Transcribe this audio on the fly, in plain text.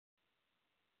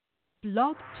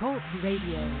Blog Talk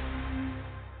Radio.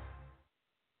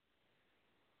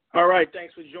 All right,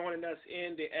 thanks for joining us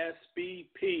in the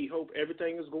SBP. Hope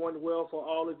everything is going well for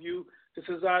all of you. This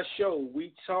is our show.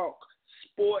 We talk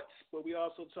sports, but we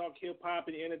also talk hip-hop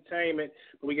and entertainment.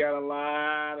 But we got a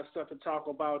lot of stuff to talk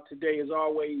about today. As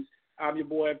always, I'm your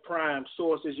boy Prime.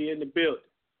 Sources, you're in the building.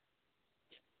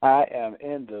 I am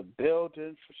in the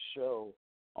building for sure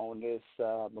on this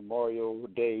Memorial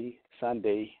Day,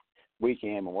 Sunday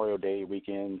weekend, Memorial Day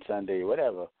weekend, Sunday,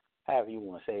 whatever, however you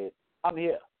want to say it. I'm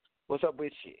here. What's up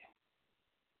with you?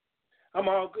 I'm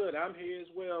all good. I'm here as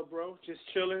well, bro. Just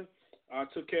chilling. I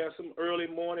took care of some early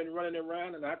morning running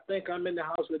around, and I think I'm in the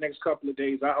house for the next couple of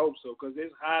days. I hope so, because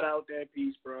it's hot out there,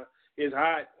 peace, bro. It's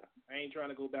hot. I ain't trying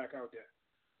to go back out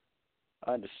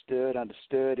there.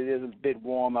 Understood. It is a bit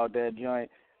warm out there, joint.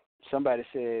 Somebody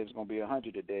said it's going to be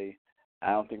 100 today.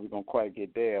 I don't think we're going to quite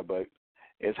get there, but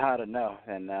it's hot enough,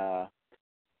 and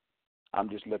I'm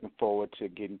just looking forward to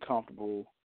getting comfortable,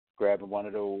 grabbing one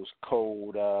of those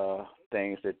cold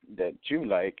things that you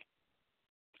like,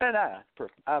 and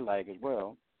I like as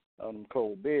well, them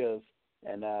cold beers,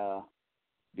 and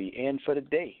be in for the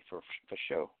day for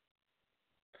sure.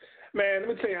 Man, let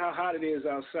me tell you how hot it is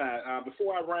outside.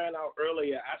 Before I ran out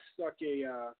earlier, I stuck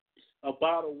a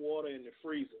bottle of water in the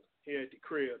freezer here at the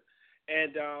crib,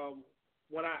 and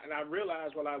when I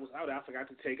realized while I was out, I forgot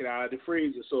to take it out of the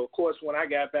freezer. So of course, when I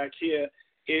got back here,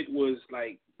 it was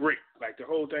like brick, like the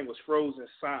whole thing was frozen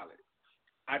solid.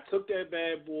 I took that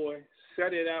bad boy,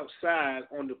 set it outside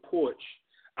on the porch.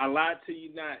 I lied to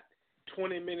you not.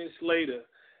 20 minutes later,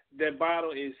 that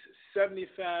bottle is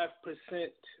 75%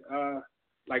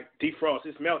 like defrost.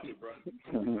 It's melted, bro.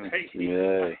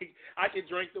 Yeah. I can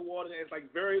drink the water. There's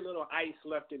like very little ice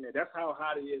left in there. That's how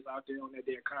hot it is out there on that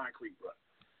damn concrete, bro.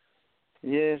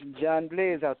 Yes, John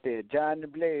Blaze out there. John the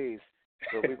Blaze.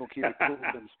 So we're going to keep it cool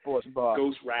in the sports bar.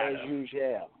 Ghost Rider. As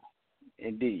usual.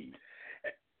 Indeed.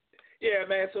 Yeah,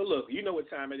 man. So, look, you know what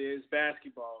time it is.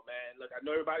 Basketball, man. Look, I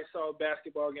know everybody saw a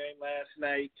basketball game last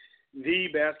night. The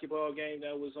basketball game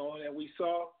that was on, and we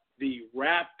saw the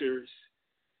Raptors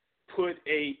put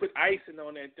icing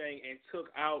on that thing and took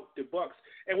out the Bucks.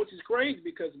 And which is crazy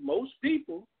because most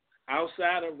people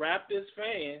outside of Raptors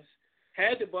fans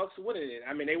had the Bucks winning it.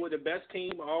 I mean, they were the best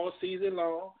team all season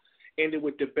long, ended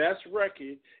with the best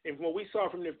record. And from what we saw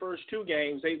from the first two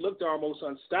games, they looked almost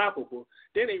unstoppable.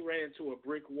 Then they ran into a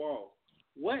brick wall.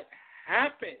 What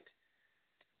happened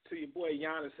to your boy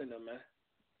Giannis and them, man?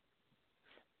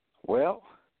 Well,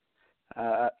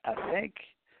 I think,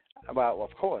 well,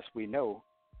 of course, we know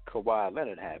Kawhi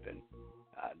Leonard happened.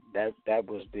 That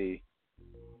was the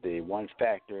one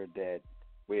factor that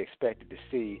we expected to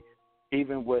see.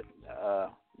 Even with the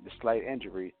slight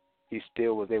injury, he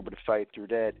still was able to fight through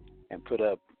that and put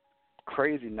up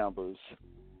crazy numbers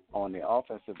on the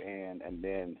offensive end, and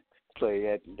then play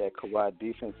that Kawhi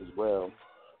defense as well,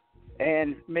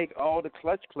 and make all the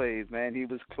clutch plays. Man, he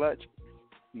was clutch.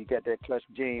 He got that clutch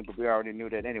gene, but we already knew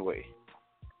that anyway.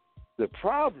 The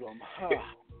problem,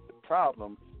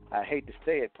 I hate to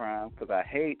say it, Prime, because I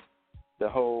hate the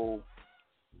whole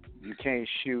you can't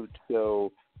shoot,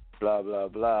 so blah, blah,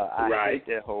 blah. I hate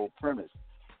that whole premise.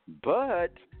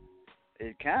 But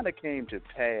it kind of came to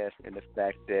pass in the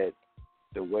fact that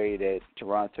the way that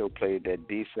Toronto played that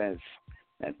defense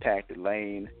and packed the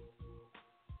lane,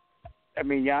 I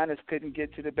mean, Giannis couldn't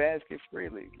get to the basket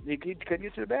freely. He couldn't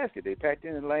get to the basket. They packed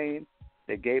in the lane.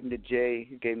 They gave him the J.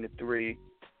 He gave him the 3.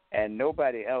 And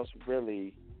nobody else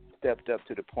really stepped up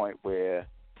to the point where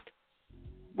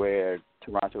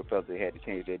Toronto felt they had to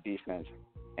change their defense.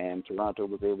 And Toronto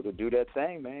was able to do that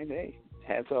thing, man. Hey,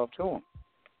 hats off to them.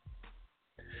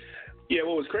 Yeah,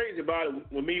 what was crazy about it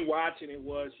with me watching it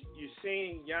was you're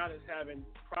seeing Giannis having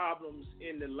problems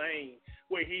in the lane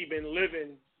where he been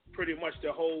living pretty much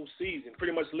the whole season,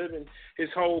 pretty much living his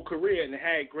whole career and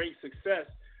had great success.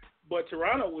 But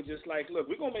Toronto was just like, look,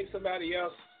 we're going to make somebody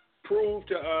else prove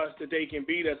to us that they can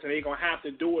beat us, and they're going to have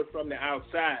to do it from the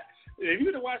outside. If you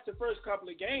would have watched the first couple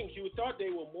of games, you would have thought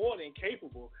they were more than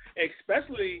capable,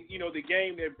 especially, the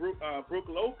game that Brook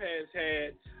Lopez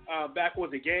had back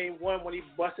was the game 1 when he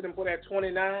busted him for that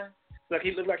 29. Like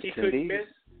he looked like he couldn't miss.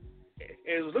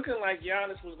 It was looking like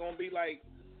Giannis was going to be like,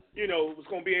 was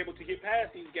going to be able to get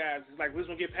past these guys. It's like we was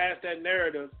going to get past that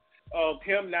narrative of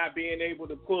him not being able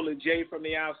to pull a J from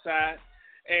the outside,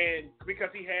 and because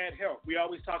he had help. We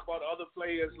always talk about other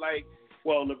players like,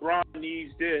 well, LeBron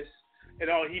needs this, and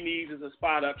all he needs is a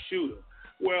spot-up shooter.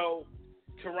 Well,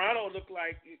 Toronto looked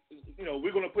like,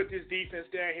 we're going to put this defense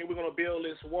down here, we're going to build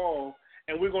this wall,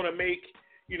 and we're going to make,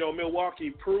 Milwaukee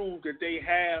prove that they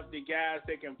have the guys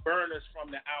that can burn us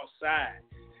from the outside.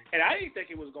 And I didn't think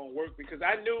it was going to work because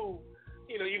I knew,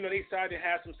 even though they started to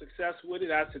have some success with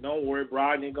it, I said, don't worry,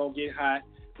 Brogdon ain't going to get hot.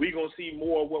 We're going to see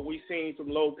more of what we've seen from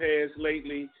Lopez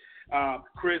lately.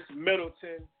 Chris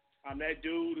Middleton, that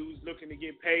dude who's looking to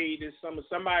get paid this summer,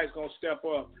 somebody's going to step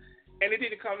up. And it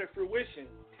didn't come to fruition.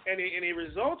 And it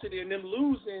resulted in them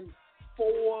losing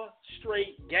 4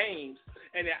 straight games.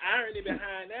 And the irony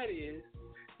behind that is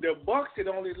the Bucks had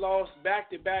only lost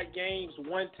back-to-back games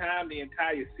one time the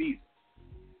entire season.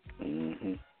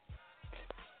 Mm-hmm.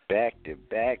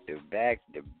 Back-to-back.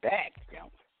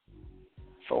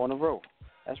 4 in a row.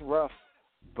 That's rough.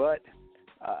 But,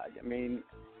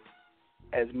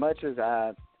 as much as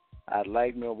I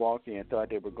liked Milwaukee and thought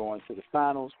they were going to the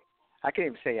finals, I can't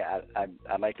even say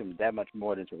I liked them that much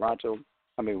more than Toronto.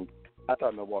 I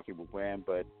thought Milwaukee would win,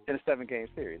 but in a 7-game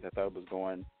series, I thought it was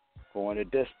going a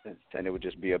distance, and it would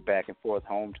just be a back-and-forth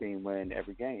home team win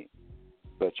every game.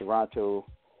 But Toronto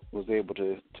was able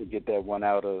to get that one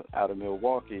out of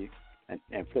Milwaukee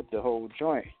and flip the whole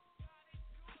joint.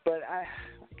 But I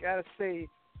got to say,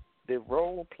 the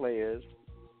role players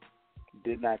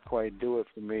did not quite do it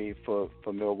for me for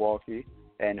Milwaukee.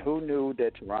 And who knew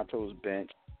that Toronto's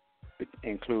bench,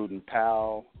 including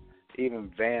Powell,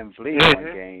 even Van Vliet one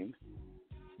game,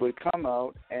 would come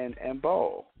out and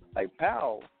ball. Like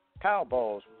Powell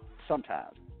balls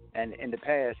sometimes. And in the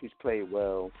past, he's played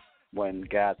well when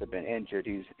guys have been injured.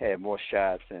 He's had more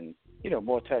shots and,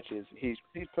 more touches. He's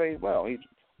played well.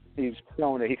 He's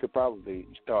shown that he could probably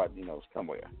start,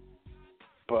 somewhere.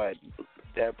 But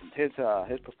his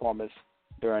performance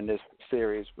during this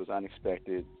series was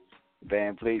unexpected.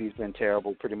 Van Vliet, he's been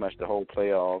terrible pretty much the whole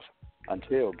playoffs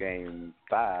until Game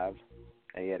 5.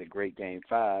 And he had a great Game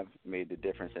 5, made the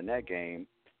difference in that game.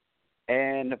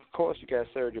 And, of course, you got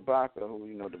Serge Ibaka,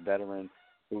 who, the veteran,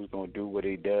 who's going to do what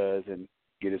he does and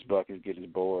get his buckets, get his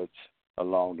boards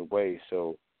along the way.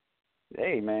 So,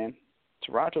 hey, man,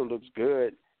 Toronto looks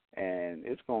good, and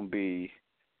it's going to be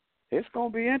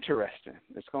interesting.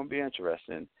 It's going to be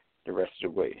interesting the rest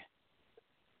of the way.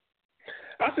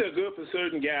 I feel good for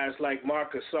certain guys like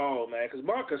Marc Gasol, man, because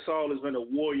Marc Gasol has been a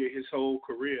warrior his whole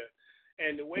career.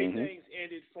 And the way things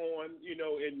ended for him,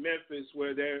 in Memphis,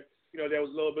 where there was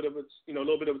a little bit of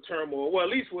a turmoil. Well, at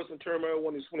least was some turmoil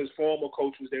when his former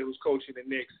coach was there, who was coaching the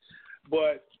Knicks.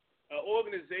 But an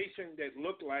organization that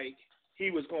looked like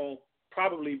he was going to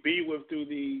probably be with through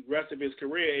the rest of his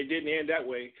career, it didn't end that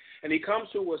way. And he comes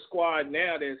to a squad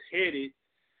now that's headed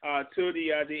to the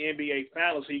NBA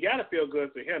Finals. So you got to feel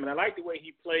good for him. And I like the way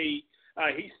he played.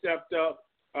 He stepped up.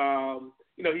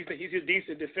 He's a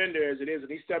decent defender as it is,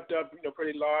 and he stepped up,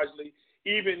 pretty largely.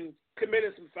 Even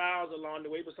committed some fouls along the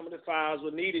way, but some of the fouls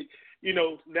were needed.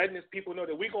 Letting his people know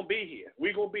that we're gonna be here.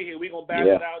 We're gonna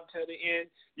battle it out until the end.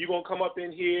 You're gonna come up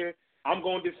in here. I'm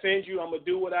gonna defend you. I'm gonna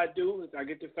do what I do. If I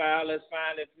get the foul, that's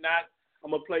fine. If not,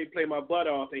 I'm gonna play my butt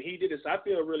off. And he did it. So I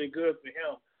feel really good for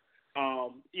him.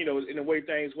 In the way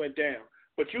things went down.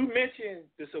 But you mentioned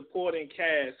the supporting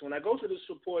cast. When I go to the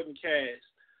supporting cast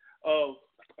of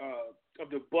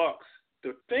the Bucks,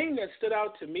 the thing that stood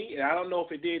out to me, and I don't know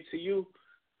if it did to you,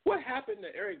 what happened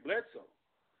to Eric Bledsoe?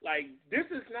 Like, this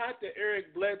is not the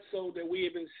Eric Bledsoe that we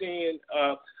have been seeing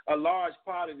a large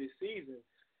part of this season.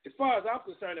 As far as I'm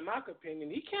concerned, in my opinion,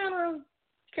 he kind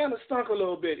of stunk a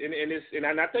little bit in this, and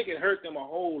I think it hurt them a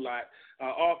whole lot,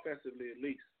 offensively at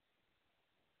least.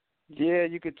 Yeah,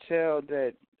 you could tell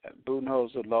that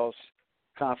Budenholzer lost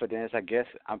confidence. I guess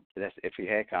that's if he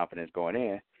had confidence going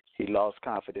in. He lost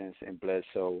confidence in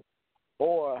Bledsoe,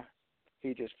 or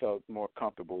he just felt more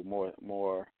comfortable,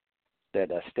 more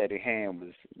that a steady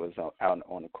hand was out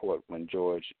on the court when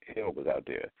George Hill was out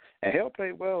there. And Hill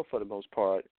played well for the most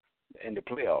part in the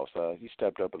playoffs. He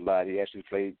stepped up a lot. He actually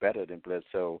played better than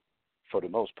Bledsoe for the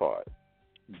most part.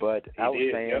 But I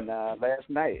was saying last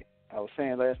night, I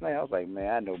was like, man,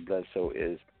 I know Bledsoe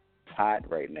is hot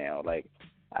right now. Like,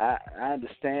 I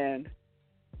understand,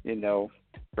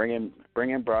 bringing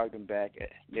Brogdon back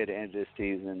near the end of this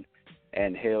season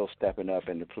and Hill stepping up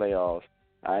in the playoffs.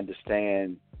 I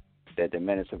understand that the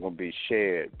minutes are going to be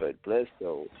shared, but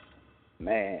Bledsoe,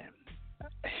 man,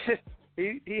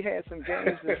 he had some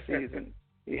games this season.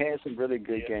 He had some really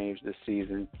good games this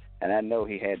season, and I know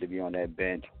he had to be on that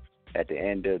bench at the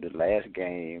end of the last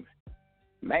game.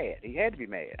 Mad. He had to be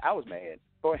mad. I was mad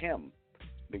for him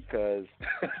because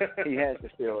he has to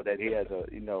feel that he has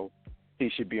he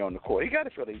should be on the court. He got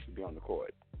to feel that he should be on the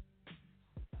court.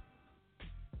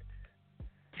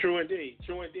 True indeed.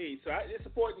 So the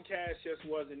supporting cast just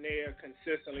wasn't there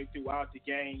consistently throughout the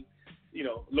game.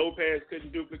 Lopez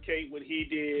couldn't duplicate what he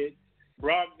did.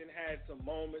 Brogdon had some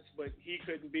moments, but he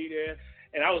couldn't be there.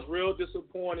 And I was real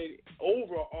disappointed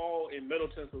overall in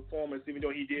Middleton's performance, even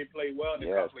though he did play well in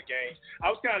a couple of games. I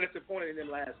was kind of disappointed in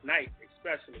him last night,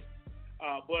 especially.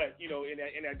 But, you know, in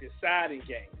that deciding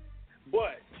game.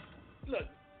 But, look,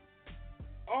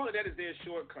 all of that is their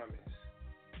shortcomings.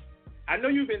 I know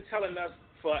you've been telling us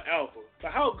forever,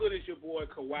 but how good is your boy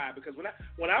Kawhi? Because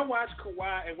when I watched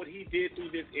Kawhi and what he did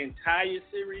through this entire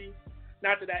series,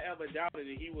 not that I ever doubted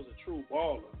that he was a true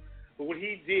baller, but what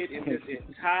he did in this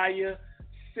entire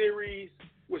series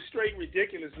was straight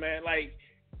ridiculous, man. Like,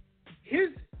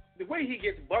 the way he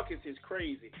gets buckets is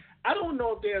crazy. I don't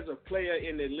know if there's a player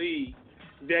in the league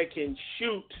that can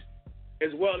shoot as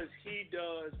well as he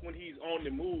does when he's on the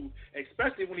move,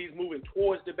 especially when he's moving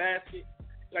towards the basket.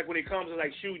 Like when it comes to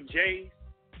like shooting J's,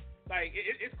 like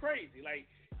it's crazy. Like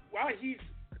while he's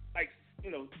like, you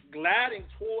know, gliding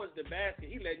towards the basket,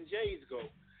 he letting J's go.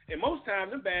 And most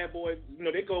times, them bad boys, you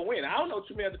know, they go in. I don't know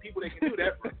too many other people that can do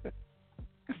that.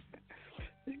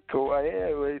 Cool.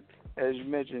 Yeah, as you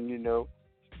mentioned, you know,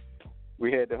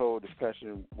 we had the whole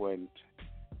discussion when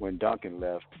Duncan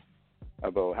left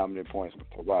about how many points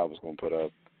Kawhi was going to put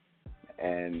up,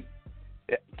 and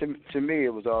to me,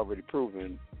 it was already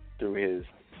proven through his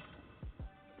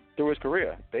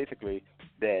career, basically,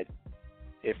 that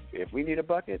if we need a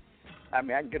bucket, I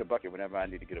mean, I can get a bucket whenever I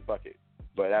need to get a bucket.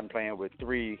 But I'm playing with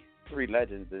three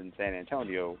legends in San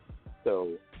Antonio,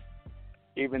 so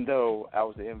even though I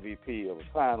was the MVP of the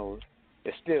finals,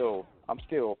 I'm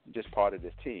still just part of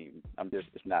this team.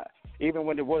 It's not. Even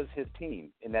when it was his team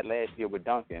in that last year with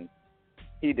Duncan,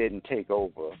 he didn't take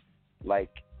over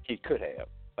like he could have.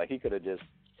 Like he could have just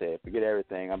said, forget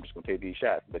everything, I'm just going to take these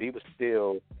shots. But he was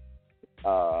still,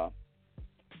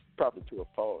 probably to a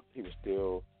fault, he was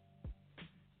still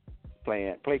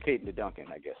placating to Duncan,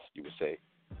 I guess you would say.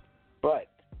 But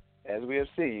as we have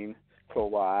seen,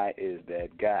 Kawhi is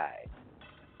that guy.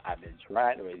 I've been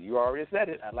trying to, you already said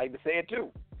it, I'd like to say it too.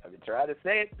 I've been trying to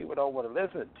say it, people don't want to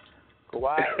listen.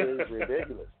 Kawhi is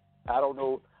ridiculous. I don't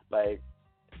know, like,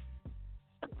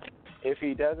 if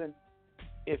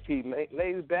he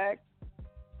lays back,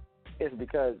 it's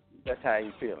because that's how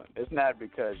he's feeling. It's not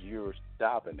because you're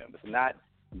stopping him. It's not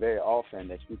very often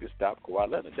that you can stop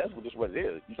Kawhi Leonard. That's just what it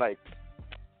is. It's like,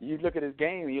 you look at his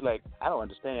game and you're like, I don't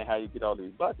understand how you get all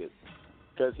these buckets,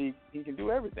 because he can do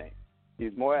everything.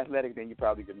 He's more athletic than you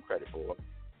probably give him credit for.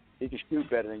 He can shoot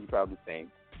better than you probably think.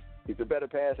 He's a better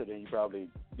passer than you probably,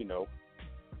 you know,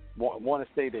 want to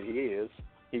say that he is.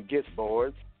 He gets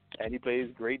boards, and he plays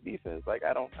great defense. Like,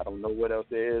 I don't know what else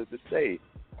there is to say.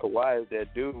 Kawhi is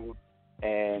that dude,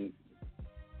 and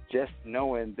just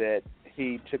knowing that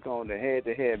he took on the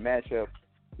head-to-head matchup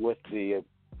with the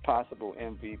possible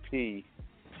MVP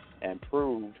and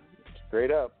proved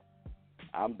straight up,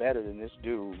 I'm better than this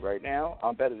dude right now.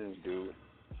 I'm better than this dude.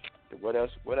 What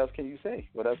else can you say?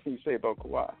 What else can you say about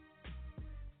Kawhi?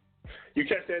 You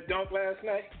catch that dunk last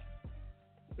night?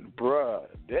 Bruh,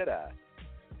 did I?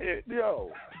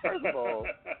 Yo, first of all,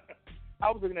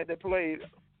 I was looking at that play.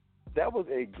 That was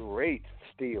a great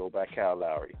steal by Kyle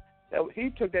Lowry. He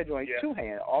took that joint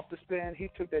two-hand off the spin. He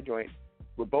took that joint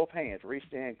with both hands,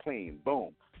 reached in clean,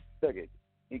 boom, took it.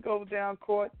 He goes down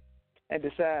court and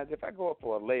decides, if I go up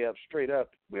for a layup straight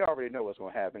up, we already know what's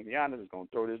going to happen. Giannis is going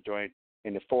to throw this joint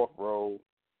in the fourth row.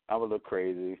 I'm going to look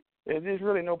crazy. There's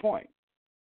really no point.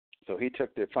 So he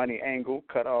took the funny angle,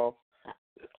 cut off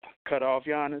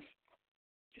Giannis,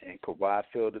 and Kawhi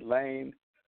filled the lane.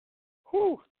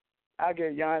 Whew. I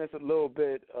give Giannis a little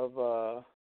bit of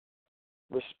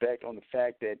respect on the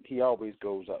fact that he always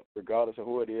goes up. Regardless of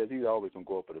who it is, he's always going to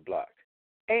go up for the block.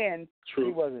 And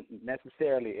He wasn't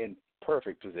necessarily in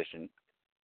perfect position,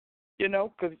 you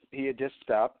know, because he had just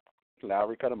stopped.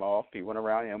 Lowry cut him off. He went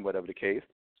around him, whatever the case.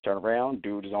 Turn around,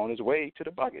 dude is on his way to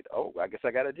the bucket. Oh, I guess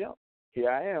I got to jump. Here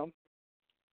I am.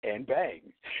 And bang.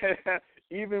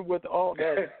 Even with all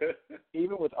that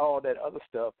other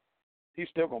stuff, he's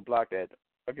still going to block that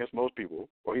against most people,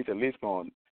 or he's at least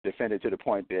going to defend it to the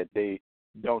point that they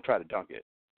don't try to dunk it.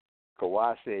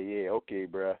 Kawhi said, yeah, okay,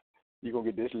 bruh, you're going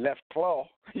to get this left claw.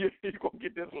 You're going to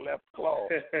get this left claw.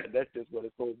 And that's just what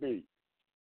it's going to be.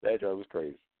 That was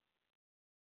crazy.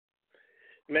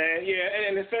 Man, yeah,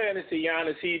 and in fairness to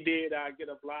Giannis, he did get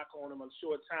a block on him a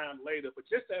short time later. But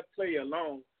just that play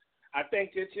alone, I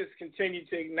think it just continued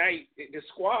to ignite the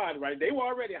squad, right? They were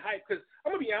already hyped. Because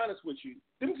I'm going to be honest with you,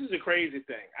 this is a crazy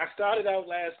thing. I started out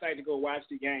last night to go watch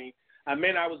the game. I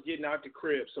was getting out the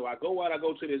crib. So I go out, I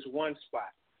go to this one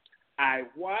spot. I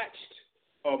watched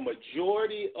a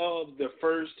majority of the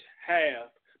first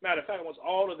half. Matter of fact, almost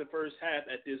all of the first half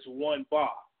at this one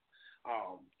bar.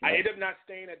 I ended up not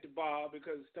staying at the bar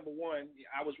because, number one,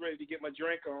 I was ready to get my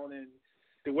drink on, and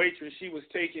the waitress, she was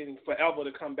taking forever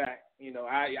to come back. You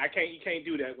can't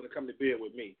do that when it comes to bed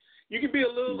with me. You can be a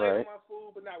little late with my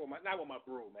food, but not with my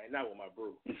brew, man. Not with my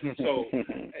brew. So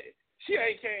she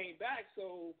ain't came back.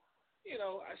 So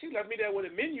she left me there with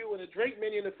a menu and a drink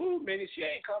menu and a food menu. She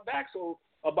ain't come back. So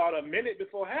about a minute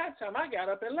before halftime, I got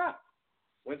up and left.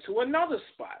 Went to another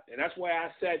spot, and that's where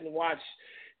I sat and watched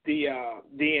the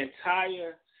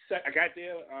entire set. I got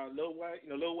there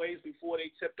little ways before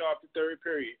they tipped off the third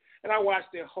period, and I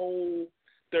watched the whole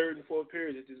third and fourth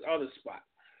period at this other spot.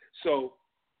 So,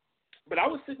 but I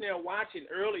was sitting there watching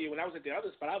earlier when I was at the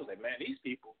other spot. I was like, man, these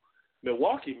people,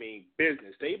 Milwaukee mean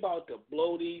business. They about to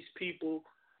blow these people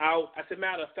out. I said,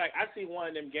 matter of fact, I see one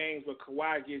of them games where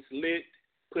Kawhi gets lit,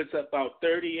 puts up about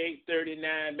 38,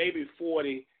 39, maybe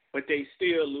 40. But they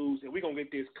still lose, and we're going to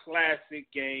get this classic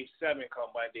Game 7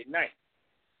 come Monday night.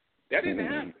 That didn't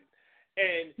happen.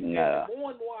 And the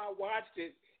more and more I watched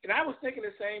it, and I was thinking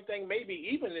the same thing maybe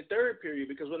even in the third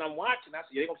period, because when I'm watching, I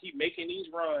said, they're going to keep making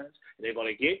these runs, and they're going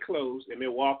to get close, and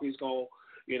Milwaukee's going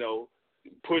to,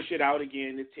 push it out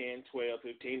again to 10, 12,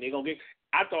 15. They're going to get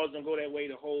 – I thought it was going to go that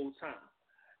way the whole time.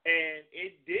 And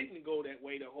it didn't go that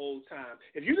way the whole time.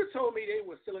 If you'd have told me they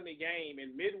were still in the game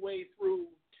and midway through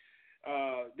 –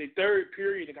 the third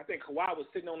period, I think Kawhi was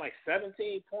sitting on like 17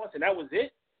 points, and that was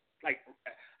it. Like,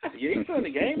 I said, he's still in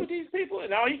the game with these people, and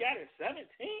all he got is 17?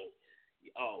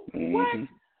 Oh, what?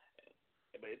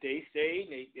 But they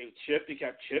stayed, they chipped, they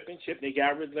kept chipping. They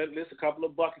got relentless, a couple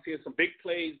of buckets here, some big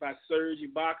plays by Serge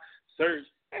Ibaka. Serge,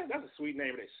 that's a sweet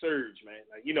name, that Serge, man.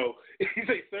 Like, you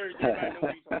say Serge, everybody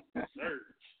knows he's talking about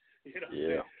Serge.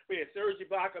 Yeah. But yeah, Serge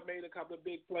Ibaka made a couple of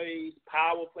big plays,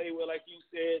 power play, well, like you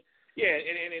said. Yeah,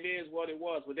 and it is what it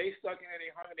was. But they stuck in it,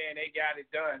 they hung in there, and they got it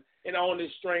done. And on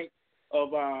the strength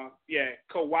of,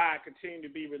 Kawhi continued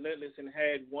to be relentless and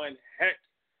had one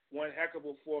heck of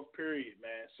a fourth period,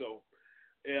 man. So,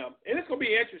 and it's going to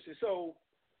be interesting. So,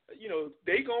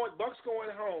 Bucks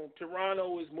going home.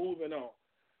 Toronto is moving on.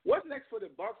 What's next for the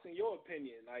Bucks in your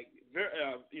opinion? Like,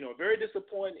 very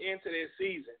disappointing end to their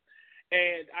season.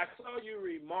 And I saw you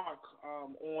remark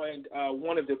on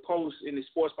one of the posts in the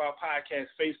Sports Bar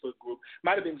Podcast Facebook group.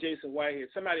 Might have been Jason Whitehead.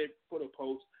 Somebody put a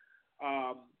post,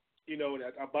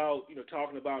 about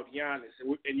talking about Giannis,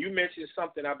 and you mentioned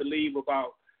something I believe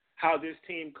about how this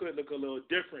team could look a little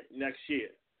different next year.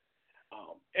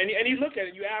 And you look at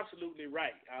it, you're absolutely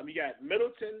right. You got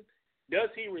Middleton. Does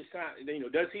he resign?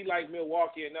 Does he like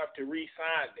Milwaukee enough to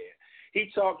re-sign there? He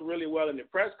talked really well in the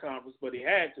press conference, but he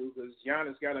had to because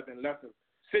Giannis got up and left him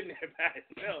sitting there by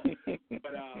himself.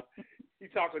 But he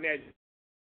talked on that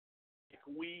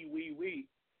we.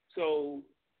 So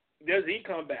does he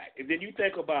come back? And then you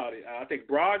think about it. I think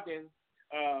Brogdon,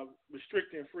 a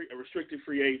restricted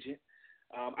free agent.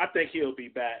 I think he'll be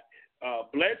back.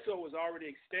 Bledsoe was already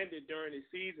extended during the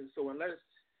season, so unless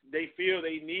they feel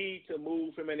they need to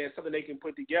move him and there's something they can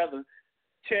put together,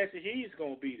 chances he's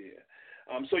going to be there.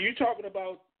 So you're talking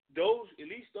about at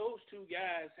least those two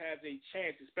guys have a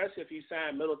chance, especially if you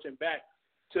sign Middleton back,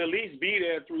 to at least be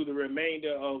there through the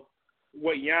remainder of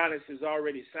what Giannis has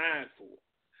already signed for.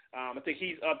 I think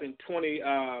he's up in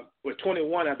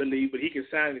 21, I believe, but he can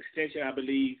sign an extension, I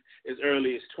believe, as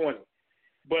early as 20.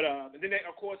 But and then,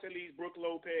 of course, at least Brook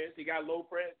Lopez. He got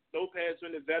Lopez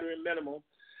doing the veteran minimum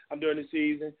during the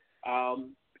season.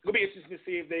 It'll be interesting to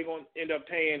see if they're going to end up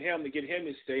paying him to get him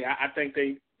to stay. I think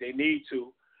they need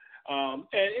to. And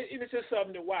it's just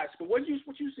something to watch. But what you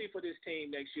see for this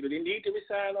team next year? Do they need to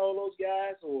resign all those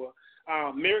guys, or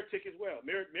Mirotic as well?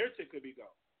 Mirotic could be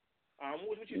gone.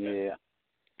 What you think? Yeah,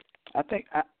 I think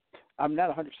I'm not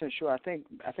 100% sure. I think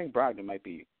Brogdon might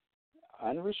be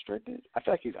unrestricted. I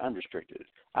feel like he's unrestricted.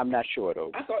 I'm not sure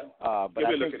though. I thought, but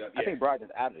look it up. Yeah. I think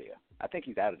Brogdon's out of there. I think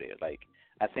he's out of there. Like,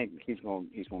 I think he's going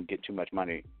to get too much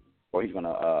money, or he's going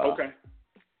to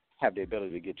have the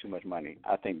ability to get too much money.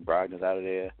 I think Brogdon's out of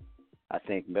there. I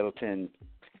think Middleton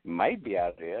might be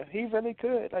out of there. He really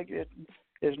could. Like,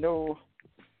 there's no.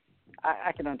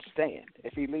 I can understand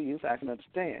if he leaves. I can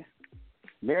understand.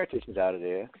 Mirotic is out of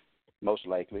there, most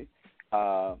likely.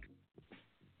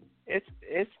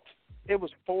 It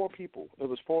was four people. It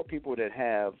was four people that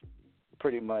have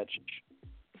pretty much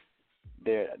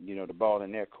their the ball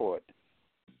in their court,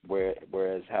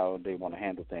 whereas how they want to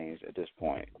handle things at this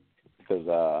point. Because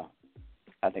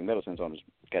I think Middleton's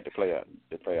got the player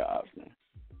option,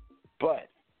 but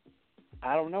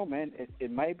I don't know, man.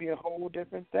 It might be a whole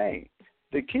different thing.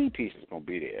 The key piece is going to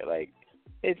be there. Like,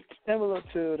 it's similar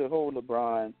to the whole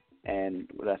LeBron, and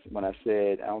when I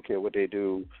said I don't care what they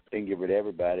do, they can get rid of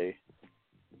everybody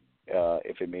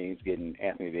if it means getting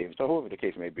Anthony Davis or whoever the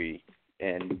case may be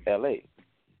in L.A.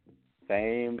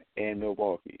 Same in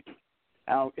Milwaukee.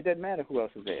 It doesn't matter who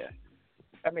else is there.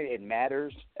 I mean, it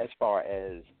matters as far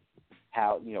as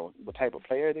how, what type of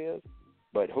player it is,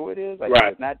 but who it is, like, right.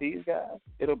 if it's not these guys,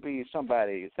 it'll be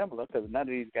somebody similar because none of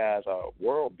these guys are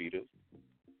world beaters,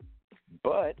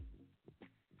 but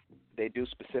they do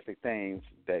specific things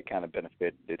that kind of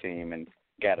benefit the team and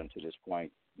got them to this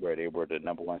point where they were the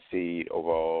number one seed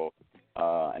overall,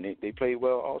 and they played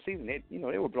well all season.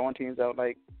 They were blowing teams out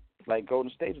like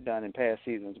Golden State's done in past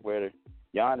seasons, where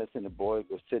Giannis and the boys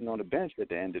were sitting on the bench at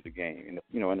the end of the game,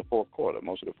 in the fourth quarter,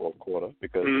 most of the fourth quarter,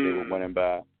 because they were winning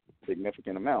by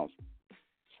significant amounts.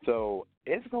 So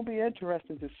it's going to be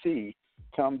interesting to see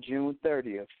come June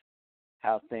 30th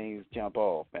how things jump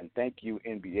off. And thank you,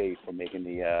 NBA, for making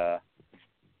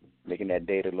that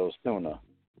date a little sooner.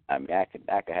 I mean, I could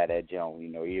have that joint,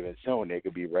 even sooner. It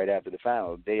could be right after the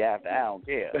finals, day after. I don't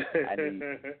care.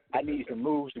 I need some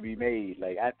moves to be made.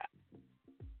 Like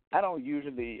I don't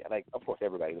usually, like, of course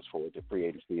everybody looks forward to free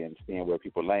agency and seeing where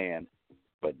people land.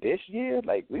 But this year,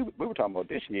 like we were talking about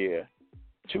this year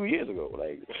 2 years ago.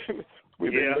 Like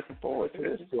we've been looking forward to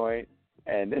this joint,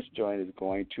 and this joint is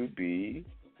going to be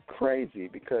crazy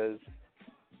because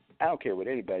I don't care what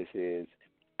anybody says.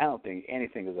 I don't think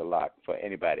anything is a lock for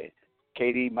anybody.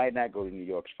 KD might not go to New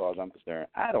York as far as I'm concerned.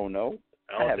 I don't know.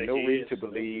 I have no reason to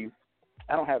believe.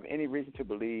 I don't have any reason to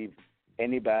believe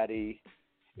anybody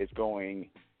is going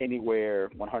anywhere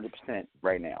 100%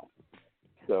 right now.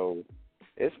 So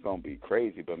it's going to be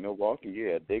crazy. But Milwaukee,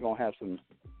 they're going to have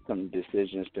some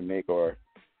decisions to make, or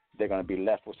they're going to be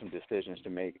left with some decisions to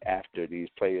make after these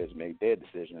players make their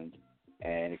decisions.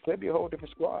 And it could be a whole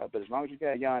different squad. But as long as you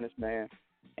got Giannis, man,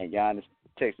 and Giannis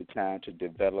takes the time to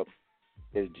develop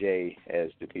his J, as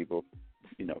the people,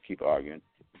 keep arguing.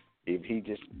 If he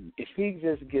just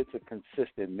gets a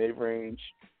consistent mid-range,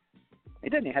 it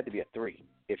doesn't even have to be a 3.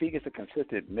 If he gets a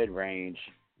consistent mid-range,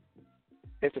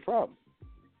 it's a problem.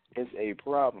 It's a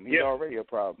problem. He's already a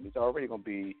problem. He's already going to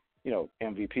be,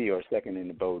 MVP or second in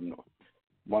the voting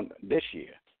one this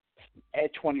year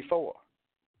at 24.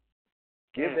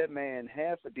 Give that man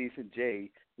half a decent J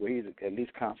where he's at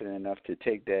least confident enough to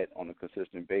take that on a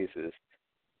consistent basis.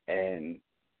 And,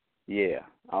 I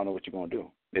don't know what you're going to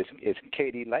do. It's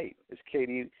KD light. It's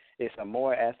KD. It's a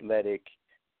more athletic,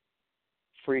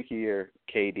 freakier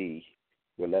KD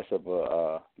with less of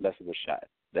a shot.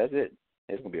 That's it.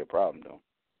 It's going to be a problem, though.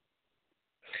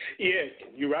 Yeah,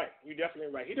 you're right. You're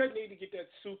definitely right. He doesn't need to get that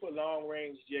super long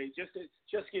range, Jay.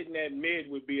 Just getting that mid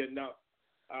would be enough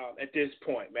at this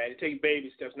point, man. It takes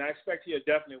baby steps. And I expect he'll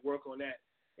definitely work on that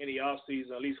in the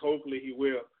offseason. At least hopefully he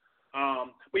will.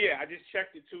 But I just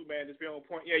checked it too, man. Just be on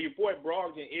point. Yeah, your boy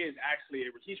Brogdon is actually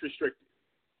he's restricted.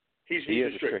 He's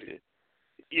restricted.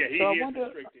 Yeah, he's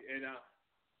restricted, and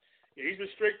he's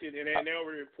restricted. And then they're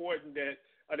reporting that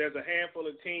there's a handful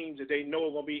of teams that they know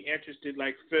are going to be interested,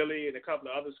 like Philly and a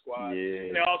couple of other squads. Yeah.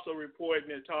 And they're also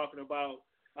reporting and talking about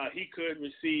he could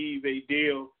receive a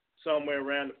deal somewhere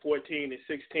around the $14 to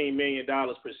 $16 million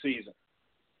per season.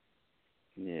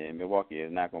 Yeah, Milwaukee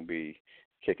is not going to be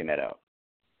kicking that out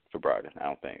for Brogdon, I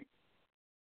don't think.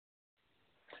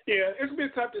 Yeah, it's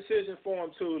been a tough decision for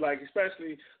him too. Like,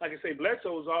 especially, like I say,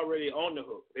 Bledsoe's already on the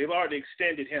hook. They've already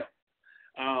extended him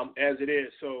as it is.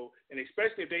 So, and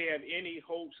especially if they have any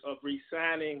hopes of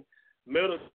re-signing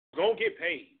Middleton, gonna get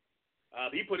paid.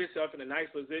 He put himself in a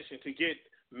nice position to get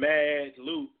mad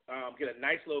loot, get a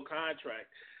nice little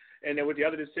contract, and then with the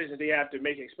other decisions they have to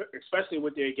make, especially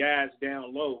with their guys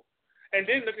down low. And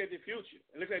then looking at the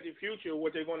future,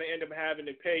 what they're going to end up having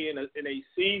to pay in a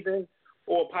season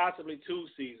or possibly 2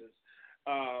 seasons,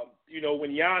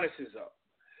 when Giannis is up,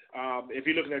 if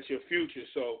you're looking at your future.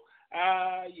 So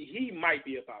he might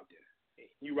be about there.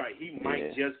 You're right. He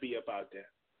might just be about there.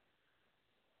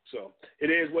 So it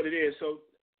is what it is. So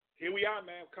here we are,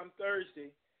 man. Come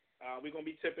Thursday, we're going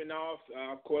to be tipping off.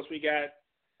 Of course, we got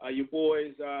your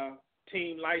boys,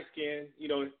 Team Light Skin,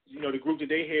 the group that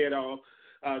they head on.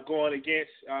 Going against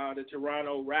the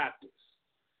Toronto Raptors.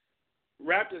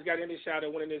 Raptors got any shot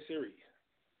at winning this series?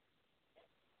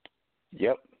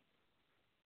 Yep.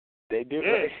 They do.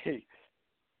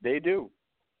 They do.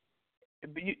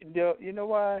 You know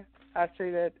why I say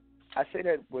that? I say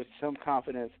that with some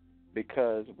confidence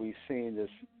because we've seen this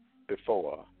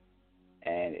before.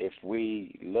 And if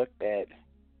we look at,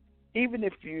 even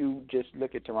if you just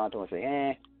look at Toronto and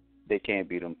say, they can't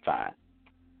beat them, fine.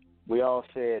 We all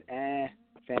said,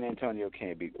 San Antonio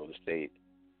can't beat Golden State.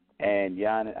 And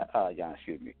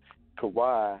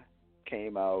Kawhi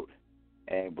came out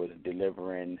and was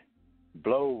delivering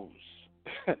blows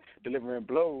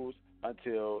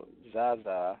until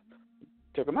Zaza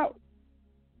took him out.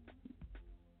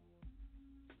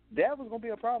 That was going to be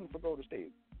a problem for Golden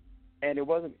State. and it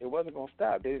wasn't going to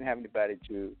stop. They didn't have anybody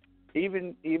to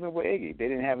even with Iggy. They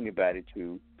didn't have anybody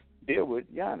to deal with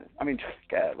Giannis. I mean,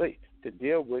 golly, to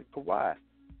deal with Kawhi,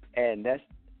 and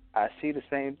I see the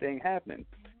same thing happening.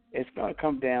 It's going to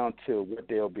come down to what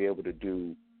they'll be able to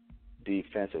do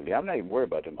defensively. I'm not even worried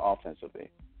about them offensively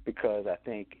because I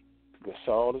think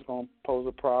Gasol is going to pose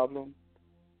a problem,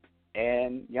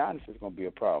 and Giannis is going to be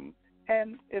a problem.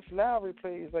 And if Lowry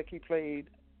plays like he played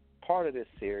part of this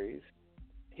series,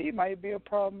 he might be a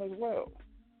problem as well.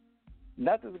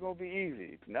 Nothing's going to be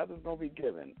easy. Nothing's going to be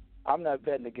given. I'm not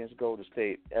betting against Golden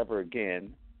State ever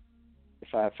again.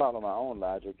 If I follow my own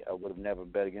logic, I would have never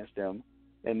bet against them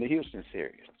in the Houston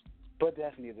series. But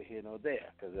that's neither here nor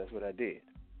there because that's what I did.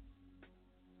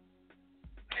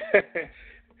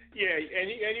 Yeah, and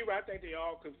you're right. I think they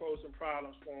all could pose some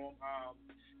problems for him,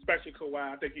 especially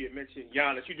Kawhi. I think you had mentioned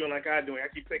Giannis. You're doing like I'm doing. I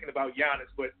keep thinking about Giannis,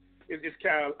 but it's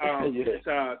Kawhi. I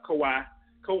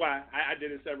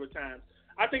did it several times.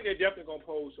 I think they're definitely going to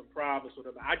pose some problems with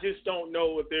them. I just don't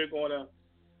know if they're going to,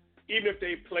 even if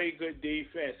they play good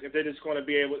defense, if they're just going to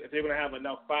be able, if they're going to have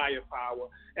enough firepower.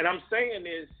 And I'm saying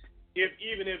this,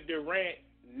 even if Durant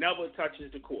never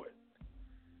touches the court,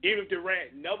 even if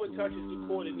Durant never touches the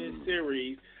court in this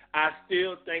series, I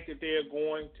still think that they're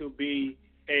going to be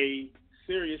a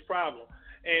serious problem.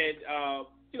 And,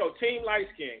 team light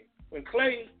skin, when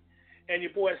Klay and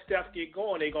your boy Steph get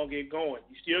going, they're going to get going.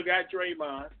 You still got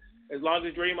Draymond. As long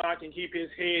as Draymond can keep his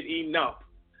head enough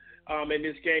in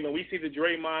this game. And we see the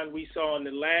Draymond we saw in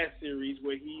the last series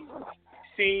where he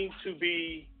seemed to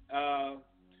be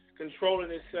controlling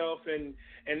himself and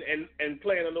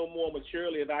playing a little more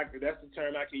maturely, if that's the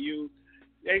term I can use.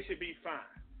 They should be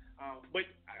fine. But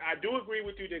I do agree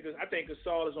with you that I think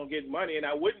Gasol is going to get money, and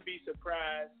I wouldn't be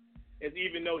surprised, as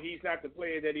even though he's not the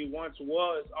player that he once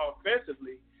was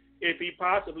offensively, if he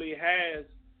possibly has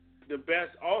the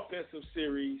best offensive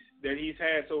series that he's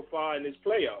had so far in his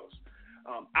playoffs.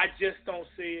 I just don't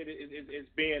see it as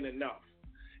being enough.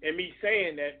 And me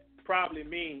saying that probably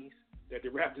means that the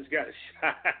Raptors got a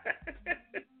shot.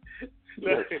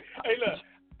 Look, hey, look.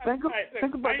 Think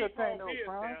about that thing, though,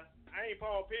 Prime. I ain't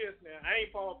Paul Pierce now. I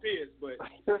ain't Paul Pierce, but,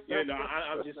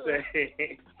 I'm just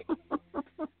saying.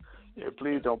 Yeah,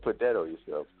 please don't put that on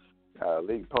yourself.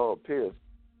 League Paul Pierce,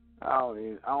 I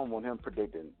don't want him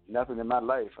predicting nothing in my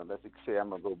life unless he say I'm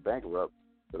going to go bankrupt,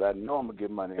 but I know I'm going to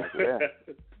get money after that.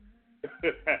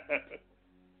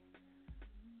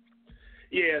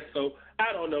 Yeah, so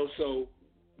I don't know. So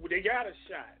they got a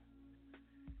shot,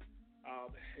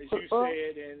 as you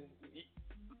said, and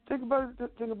think about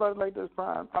it like this,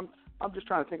 Prime. I'm just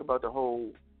trying to think about the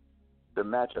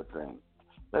matchup thing.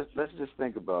 Let's just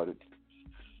think about it.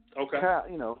 Okay.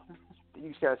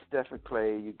 You got Steph and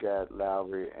Clay, you got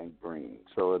Lowry and Green.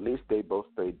 So at least they both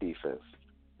play defense.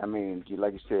 I mean,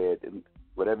 like you said,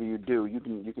 whatever you do, you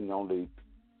can only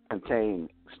contain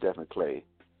Steph and Clay.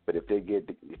 But if they get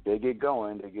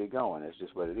going, they get going. That's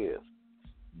just what it is.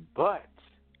 But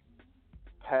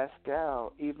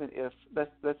Pascal, even if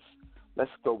let's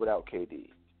go without KD,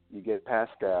 you get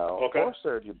Pascal or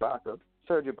Serge Ibaka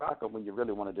when you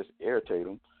really want to just irritate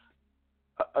him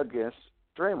against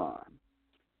Draymond.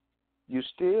 You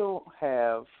still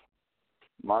have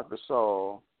Marc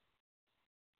Gasol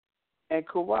and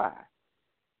Kawhi.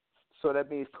 So that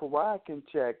means Kawhi can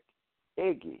check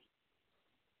Iggy.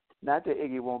 Not that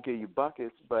Iggy won't give you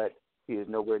buckets, but he is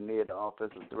nowhere near the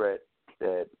offensive threat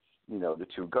that, the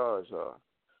two guards are.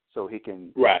 So he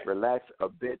can relax a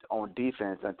bit on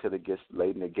defense until it gets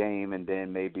late in the game and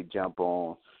then maybe jump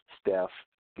on Steph,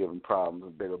 give him problems, a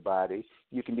bigger body.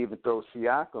 You can even throw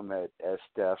Siakam at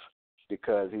Steph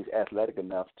because he's athletic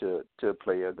enough to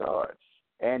play a guard.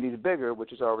 And he's bigger,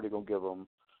 which is already going to give him,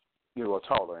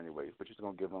 taller anyways, which is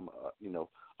going to give him,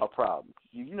 a problem.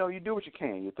 You do what you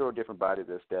can. You throw a different body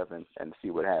to Steph and see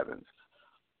what happens.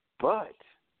 But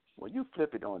when you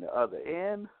flip it on the other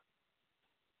end,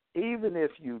 even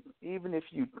if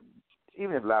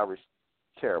Lowry's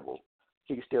terrible,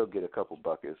 he can still get a couple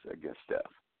buckets against Steph.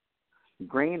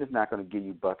 Green is not going to give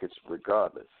you buckets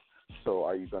regardless. So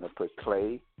are you going to put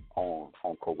Clay on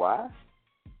Kawhi?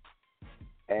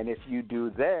 And if you do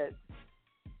that,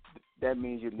 that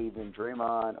means you're leaving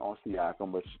Draymond on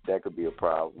Siakam, which that could be a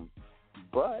problem.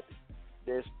 But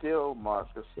there's still Marc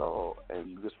Gasol,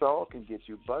 and Gasol can get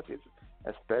you buckets,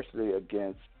 especially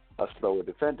against a slower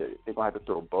defender. They're going to have to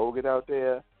throw Bogut out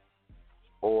there,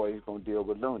 or he's going to deal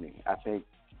with Looney. I think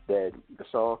that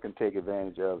Gasol can take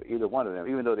advantage of either one of them.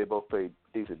 Even though they both play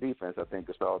decent defense, I think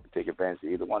Gasol can take advantage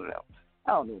of either one of them.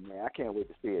 I don't know, man. I can't wait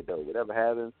to see it, though. Whatever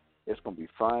happens, it's going to be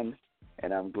fun,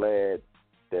 and I'm glad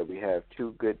that we have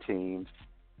two good teams.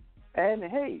 And,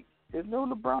 hey, There's no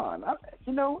LeBron. I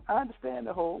understand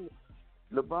the whole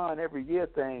LeBron every year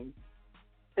thing.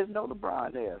 There's no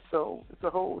LeBron there, so it's a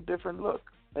whole different look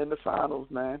in the finals,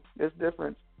 man. It's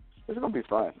different. It's gonna be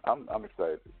fun. I'm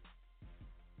excited.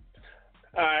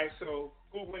 All right, so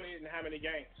who win it and how many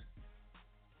games?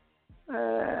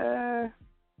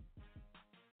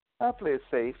 I play it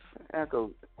safe. I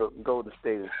go Golden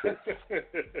State in 6.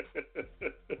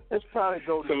 Let's probably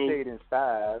Golden State in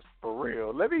 5 for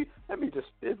real. Let me just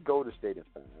it's Golden State in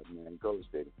 5, man. Golden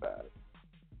State in 5.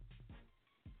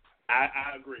 I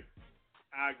agree.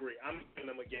 I'm giving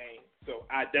them a game, so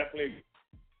I definitely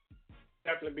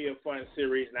be a fun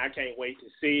series, and I can't wait to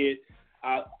see it.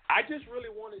 I just really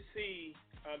want to see,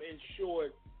 in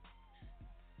short,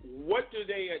 what do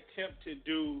they attempt to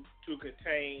do to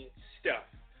contain Steph?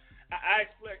 I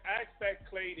expect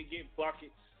Clay to get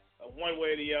buckets one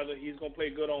way or the other. He's going to play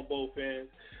good on both ends.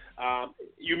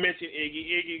 You mentioned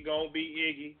Iggy. Iggy going to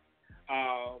be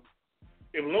Iggy.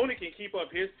 If Looney can keep up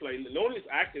his play, Looney's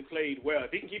actually played well.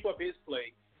 If he can keep up his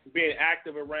play, being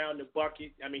active around the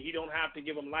bucket, I mean, he don't have to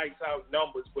give him lights out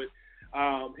numbers, but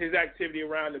his activity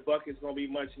around the bucket is going to be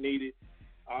much needed.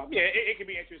 It can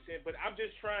be interesting, but I'm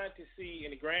just trying to see,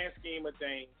 in the grand scheme of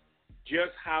things,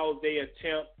 just how they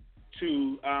attempt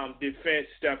to defend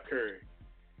Steph Curry.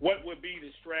 What would be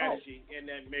the strategy in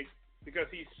that mix? Because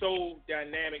he's so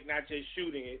dynamic, not just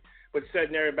shooting it, but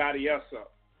setting everybody else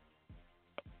up.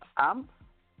 I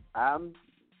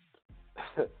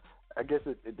guess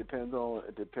it depends on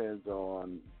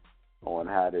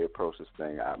how they approach this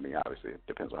thing. I mean, obviously it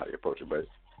depends on how they approach it, but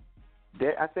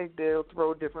I think they'll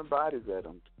throw different bodies at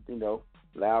them.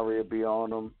 Lowry will be on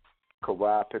them.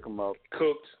 Kawhi pick them up.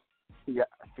 Cooked.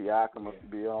 Siakam will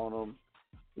be on them.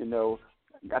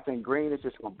 I think Green is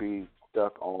just going to be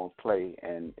stuck on play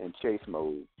and chase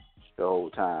mode the whole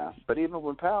time. But even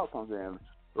when Powell comes in,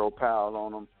 throw Powell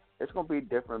on them. It's going to be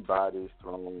different bodies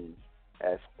thrown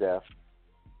at Steph.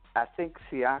 I think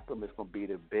Siakam is going to be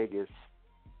the biggest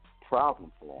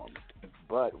problem for him.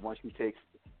 But once he takes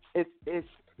it's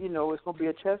going to be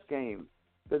a chess game.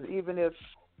 Because even if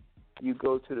you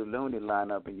go to the Looney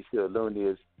lineup and you feel Looney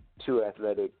is too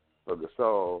athletic for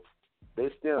Gasol,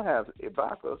 they still have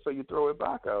Ibaka. So you throw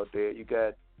Ibaka out there. You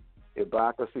got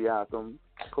Ibaka, Siakam,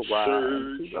 Kawhi,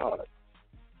 and two guards.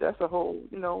 That's a whole,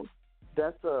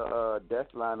 that's a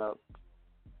death lineup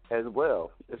as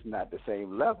well. It's not the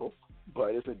same level,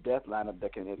 but it's a death lineup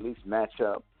that can at least match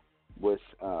up with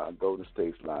Golden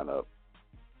State's lineup.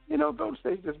 Golden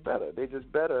State's just better. They're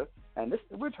just better. And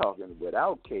we're talking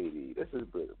without KD. This is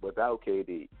without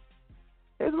KD.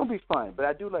 It's going to be fun, but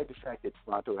I do like the fact that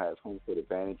Toronto has home court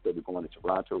advantage. They'll be going to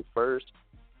Toronto first,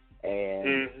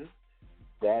 and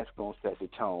that's going to set the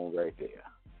tone right there.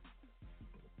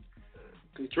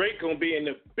 Drake going to be in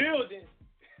the building.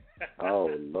 Oh,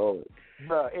 Lord.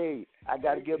 Bro, hey, I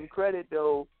got to give him credit,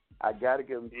 though. I got to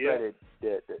give him credit.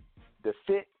 The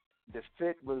fit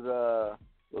was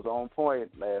on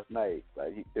point last night.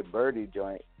 Like the birdie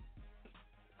joint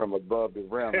from above the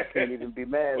rim. I can't even be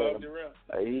mad at him.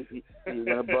 He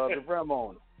went above the rim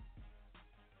on him.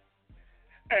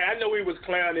 Hey, I know he was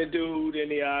clowning dude in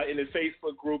the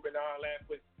Facebook group and all that,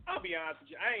 but I'll be honest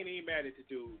with you, I ain't even mad at the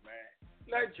dude, man.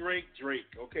 Let Drake,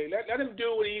 okay? Let him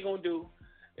do what he gonna do.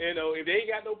 If they ain't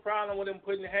got no problem with him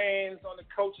putting hands on the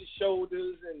coach's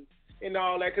shoulders and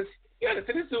all that, because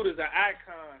this dude is an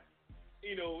icon,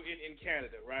 in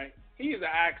Canada, right? He is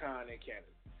an icon in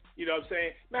Canada. You know what I'm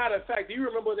saying? Matter of fact, do you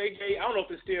remember they gave, I don't know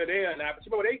if it's still there or not, but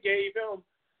you remember they gave him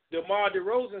DeMar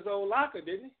DeRozan's old locker,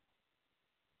 didn't he?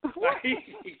 Like,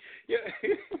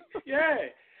 yeah.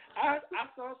 I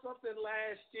saw something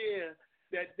last year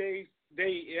that they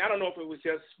I don't know if it was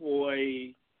just for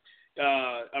a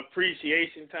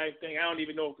appreciation type thing. I don't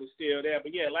even know if it's still there,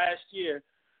 but yeah, last year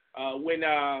when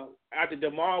after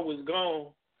DeMar was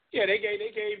gone, yeah, they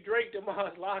gave Drake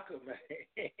DeMar's locker, man.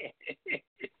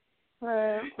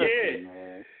 Man,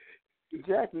 man.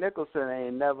 Jack Nicholson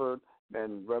ain't never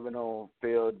been rubbing on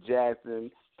Phil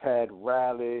Jackson, Pat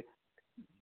Riley,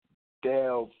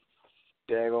 Daryl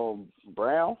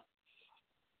Brown.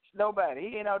 Nobody.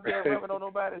 He ain't out there rubbing on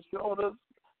nobody's shoulders.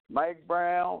 Mike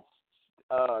Brown,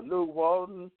 Luke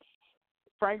Walton,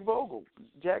 Frank Vogel.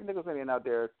 Jack Nicholson ain't out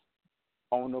there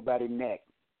on nobody's neck.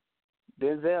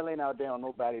 Denzel ain't out there on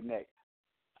nobody's neck.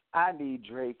 I need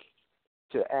Drake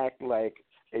to act like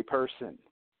a person.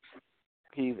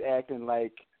 He's acting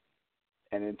like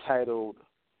an entitled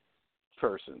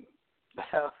person.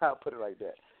 I'll put it like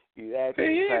that. He's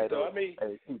acting entitled. I mean,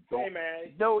 hey,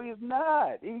 man. No, he's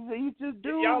not. He's just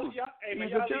dude. Y'all leave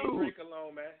Drake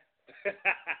alone, man.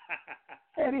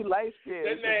 And he light skinned.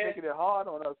 He's making it hard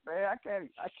on us, man. I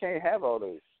can't have all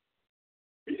this.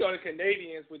 You know the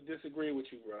Canadians would disagree with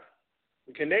you, bro.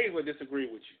 The Canadians would disagree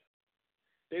with you.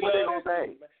 They what they love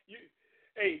gonna say?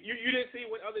 You didn't see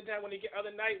other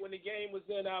night when the game was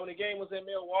in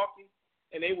Milwaukee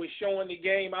and they were showing the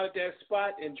game out at that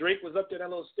spot and Drake was up there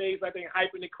on those stage like they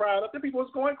hyping the crowd up. The people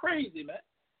was going crazy, man.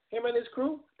 Him and his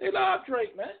crew, they love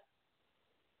Drake, man.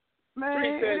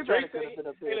 Drake said, Drake would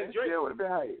have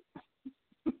been hyped.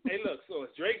 Hey, look, so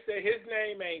Drake said his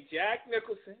name ain't Jack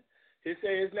Nicholson. He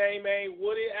said his name ain't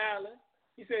Woody Allen.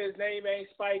 He said his name ain't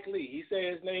Spike Lee. He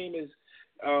said his name is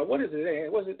what is his name?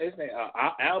 What's his name?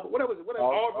 Albert. What was it?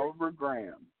 Aubrey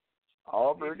Graham.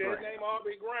 He said his name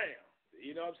Aubrey Graham.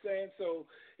 You know what I'm saying? So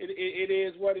it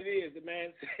is what it is. The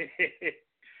man said if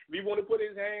he want to put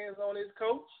his hands on his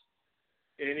coach,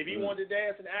 and if he wanted to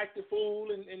dance and act the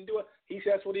fool and do it, he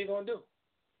said that's what he's gonna do.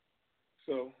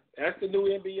 So that's the new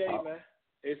NBA, man.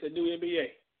 It's a new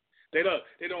NBA. They don't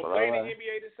play the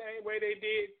NBA the same way they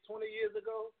did 20 years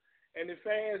ago. And the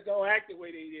fans don't act the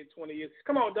way they did 20 years.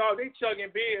 Come on, dog. They chugging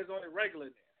beers on the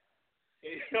regular now.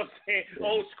 You know what I'm saying?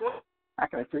 Yeah. On screen. I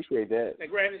can appreciate that.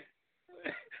 And granted,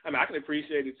 I mean, I can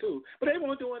appreciate it too. But they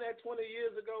weren't doing that 20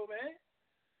 years ago, man.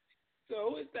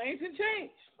 So things have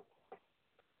changed.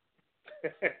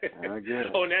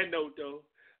 On that note,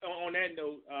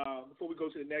 before we go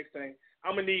to the next thing,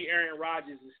 I'm gonna need Aaron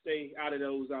Rodgers to stay out of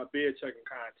those beer chugging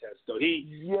contests. So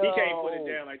he can't put it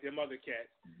down like them other cats.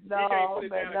 No, he can't put it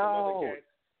down like them other cats.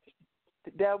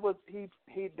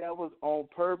 That was on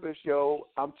purpose, yo.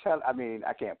 I mean,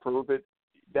 I can't prove it.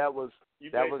 That was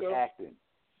acting.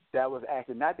 That was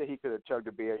acting. Not that he could have chugged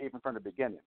a beer even from the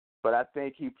beginning, but I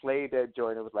think he played that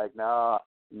joint and was like,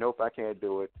 nope, I can't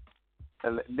do it.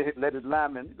 Let the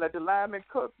linemen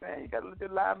cook, man. You gotta let the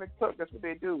linemen cook. That's what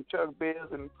they do. Chug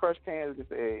beers and crush cans with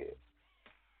their head.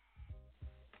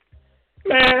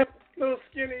 Man, little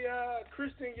skinny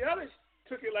Christian Yelich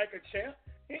took it like a champ.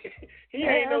 He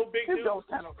ain't no big dude.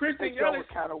 Christian Yelich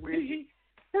kind of weird.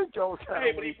 His jaw kind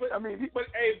of weird.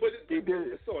 He did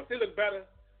it. It looked better.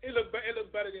 It looked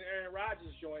better than Aaron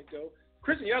Rodgers' joint though.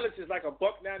 Christian Yelich is like $195,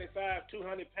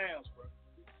 200 pounds, bro.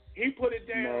 He put it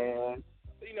down. Man.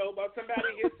 You know, about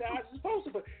somebody his size is supposed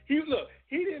to. But he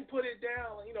didn't put it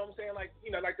down. You know what I'm saying? Like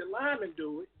like the linemen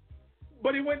do it.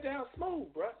 But he went down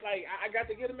smooth, bro. Like I got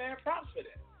to give a man props for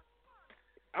that.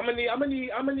 I'm gonna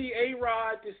need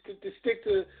A-Rod to stick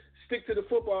to the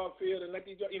football field and let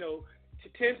these to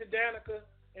tend to Danica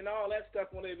and all that stuff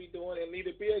when they be doing and leave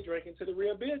the beer drinking to the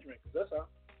real beer drinkers. That's all.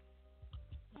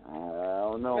 I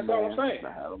don't know, That's man. all I'm saying.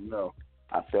 I don't know.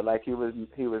 I feel like he was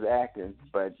acting,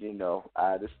 but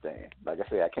I understand. Like I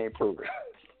said, I can't prove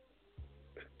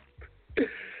it.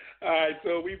 All right,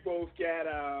 so we both got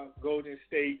Golden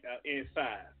State in 5.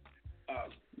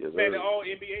 Yes, man, the All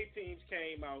NBA teams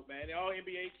came out, man. The All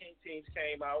NBA teams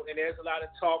came out, and there's a lot of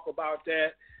talk about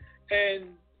that.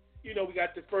 And we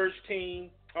got the first team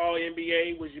All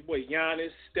NBA was your boy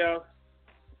Giannis, Steph,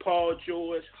 Paul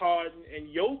George, Harden, and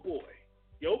your boy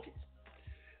Jokic.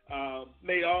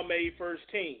 Made first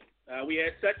team. We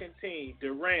had second team,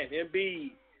 Durant,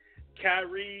 Embiid,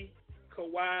 Kyrie,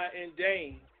 Kawhi, and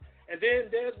Dame. And then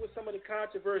there's where some of the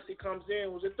controversy comes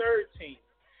in was the third team.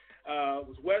 It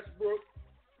was Westbrook,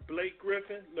 Blake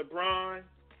Griffin, LeBron,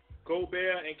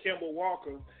 Gobert, and Kemba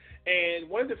Walker. And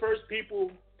one of the first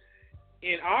people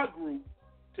in our group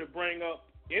to bring up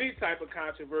any type of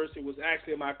controversy was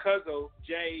actually my cousin,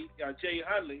 Jay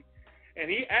Huntley. And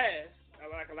he asked,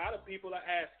 like a lot of people are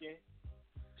asking,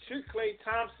 should Klay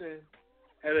Thompson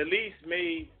have at least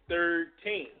made third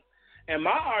team? And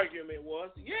my argument was,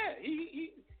 yeah,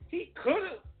 he could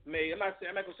have made. I'm not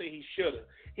gonna say he should have.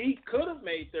 He could have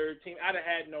made third team. I'd have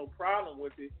had no problem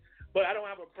with it. But I don't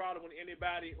have a problem with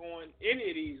anybody on any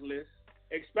of these lists,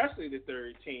 especially the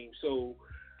third team. So,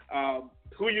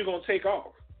 who are you gonna take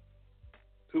off?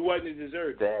 Who wasn't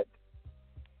deserved?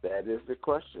 That is the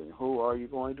question. Who are you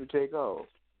going to take off?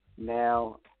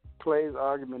 Now, Klay's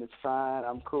argument is fine.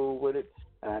 I'm cool with it,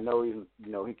 and I know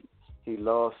he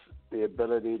lost the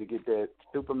ability to get that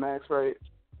supermax right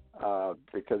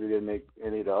because he didn't make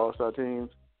any of the All-Star teams.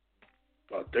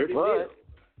 About 30 but, million.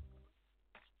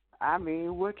 I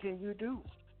mean, what can you do?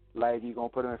 Like, you gonna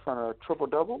put him in front of a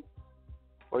triple-double,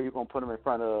 or you gonna put him in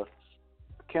front of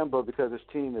Kemba because his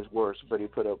team is worse, but he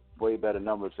put up way better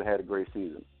numbers and had a great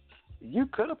season? You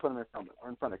could have put him in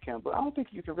front of Kemba. I don't think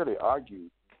you can really argue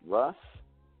Russ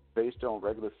based on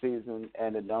regular season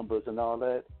and the numbers and all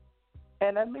that.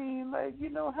 And I mean, like,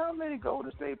 how many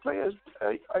Golden State players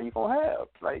are you going to have?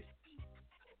 Like,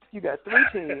 you got 3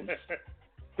 teams,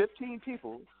 15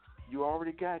 people. You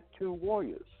already got 2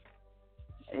 Warriors.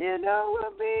 You know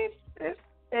what I mean?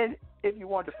 And if you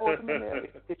want to force them in there,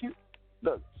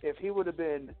 look, if he would have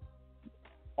been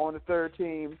on the third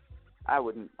team, I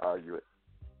wouldn't argue it.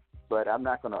 But I'm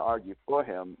not going to argue for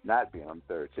him not being on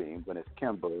the third team when it's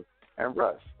Kimber and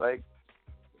Russ. Like,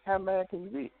 how mad can you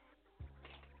be?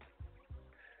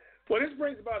 Well, this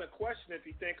brings about a question if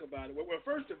you think about it. Well,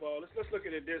 first of all, let's look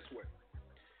at it this way.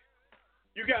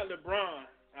 You got LeBron.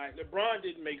 All right, LeBron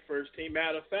didn't make first team.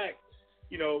 Matter of fact,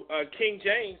 King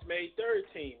James made third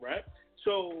team, right?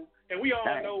 So, and we all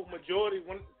know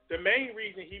the main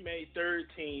reason he made third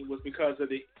team was because of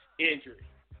the injury.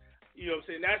 You know what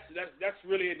I'm saying? That's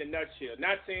really in the nutshell.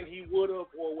 Not saying he would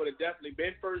have or would have definitely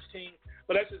been first team,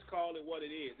 but let's just call it what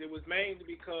it is. It was mainly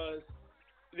because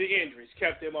the injuries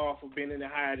kept him off of being in the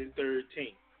higher than third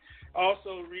team.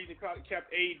 Also, the reason he probably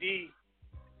kept AD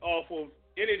off of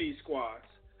any of these squads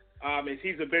is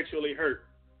he's habitually hurt.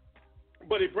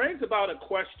 But it brings about a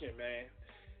question, man.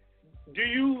 Do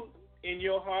you, in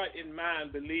your heart and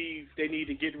mind, believe they need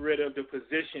to get rid of the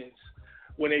positions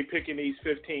when they picking these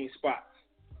 15 spots?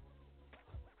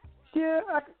 Yeah,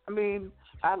 I mean,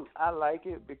 I like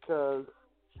it because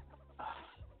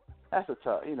that's a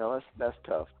tough, that's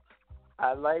tough.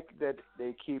 I like that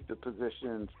they keep the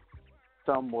positions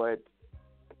somewhat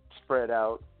spread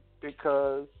out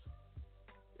because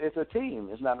it's a team.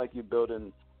 It's not like you're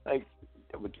building, like,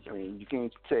 I mean, you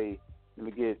can't say, let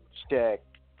me get Shaq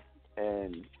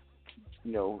and,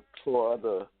 4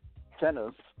 other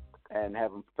centers and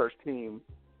have them first team,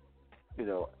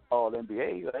 all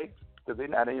NBA, like, because they're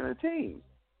not even a team.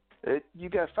 You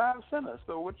got 5 centers,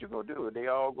 so what you going to do? They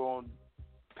all going to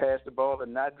pass the ball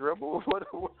and not dribble?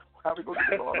 How are we going to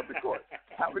get the ball up the court?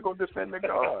 How are we going to defend the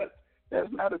guard?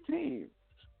 That's not a team.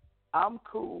 I'm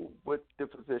cool with the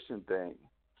position thing.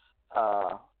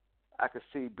 I could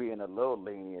see being a little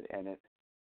lenient in it.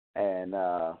 And,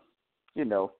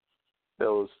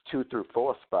 those 2 through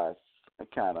 4 spots are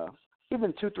kind of,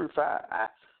 even 2 through 5, I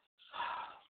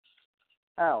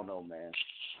don't know, man.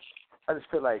 I just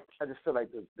feel like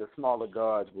the smaller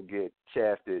guards will get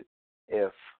shafted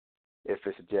if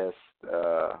it's just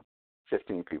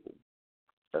 15 people.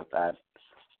 But I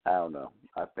don't know.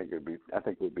 I think it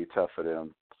would be tough for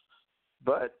them.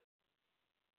 But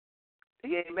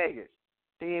he ain't make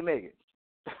it.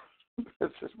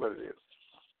 That's just what it is.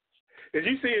 Did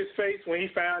you see his face when he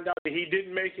found out that he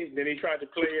didn't make it? And then he tried to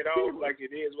play it off like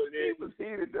it is what it is. He was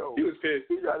heated though. He was pissed.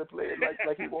 He tried to play it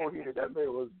like he won't heat it. That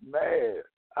man was mad.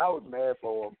 I was mad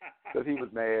for him because he was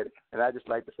mad, and I just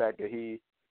like the fact that he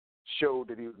showed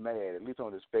that he was mad. At least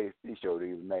on his face, he showed that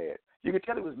he was mad. You could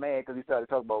tell he was mad because he started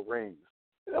talking about rings.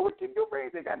 What your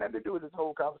rings ain't got nothing to do with this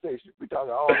whole conversation. We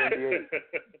talking all NBA.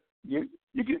 You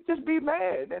can just be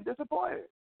mad and disappointed.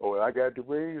 Oh, I got the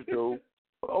rings though.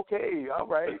 Okay, all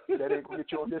right. That ain't gonna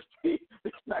get you on this team.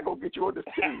 It's not gonna get you on this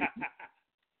team.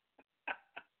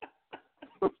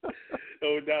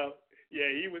 No doubt. Yeah,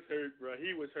 he was hurt, bro.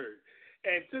 He was hurt.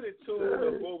 And to the tune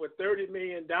of over $30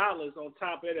 million on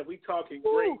top of that, we talking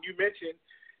great. You mentioned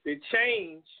the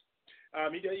change.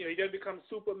 He does become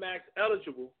Supermax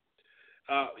eligible.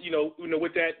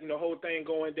 With that, whole thing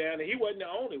going down, and he wasn't the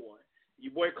only one.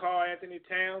 Your boy Karl Anthony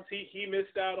Towns, he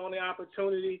missed out on the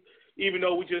opportunity, even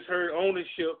though we just heard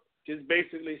ownership just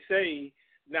basically say,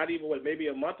 maybe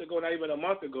a month ago, not even a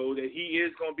month ago, that he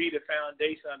is going to be the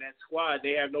foundation of that squad.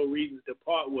 They have no reasons to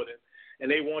part with him,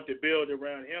 and they want to build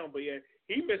around him. But, yeah,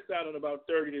 he missed out on about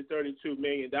 $30 to $32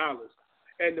 million.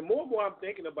 And the more I'm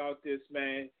thinking about this,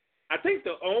 man, I think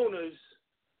the owners,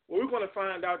 we're going to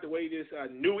find out the way this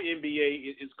new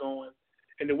NBA is going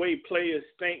and the way players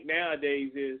think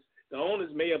nowadays is the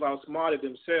owners may have outsmarted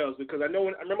themselves because I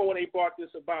remember when they brought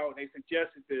this about and they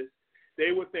suggested this,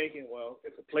 they were thinking, well,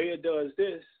 if a player does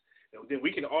this, then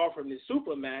we can offer him the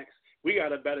Supermax. We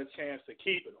got a better chance of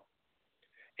keeping him.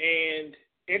 And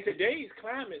in today's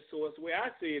climate source, the way I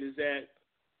see it is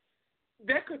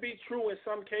that could be true in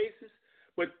some cases,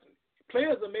 but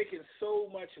players are making so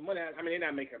much money. I mean,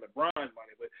 they're not making LeBron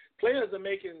money, but players are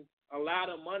making a lot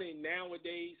of money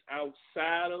nowadays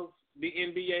outside of the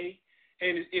NBA.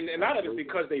 And a lot of it's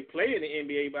because they play in the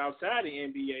NBA, but outside the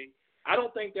NBA, I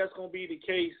don't think that's going to be the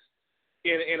case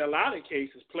in a lot of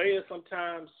cases. Players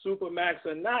sometimes, Supermax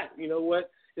or not, you know what,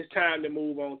 it's time to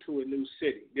move on to a new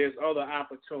city. There's other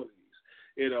opportunities.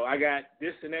 I got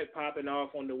this and that popping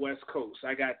off on the West Coast.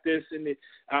 I got this and the,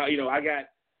 I got,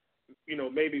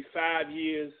 maybe 5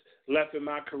 years left in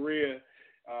my career,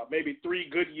 maybe 3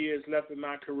 good years left in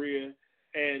my career,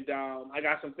 and I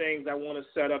got some things I want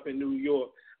to set up in New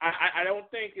York. I don't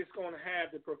think it's going to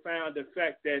have the profound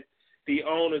effect that the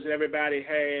owners and everybody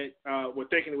were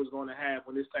thinking it was going to have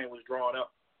when this thing was drawn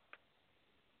up.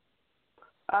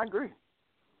 I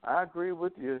agree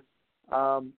with you.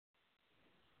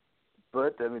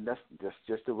 But I mean, that's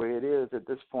just the way it is at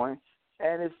this point,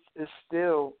 and it's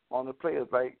still on the players.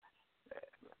 Like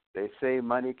they say,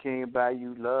 money can't buy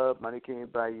you love, money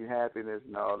can't buy you happiness,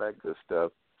 and all that good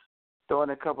stuff. Throwing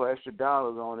a couple extra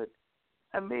dollars on it.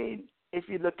 I mean, if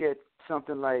you look at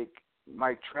something like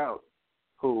Mike Trout,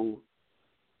 who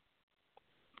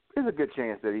there's a good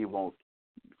chance that he won't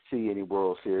see any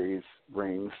World Series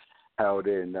rings out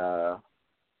in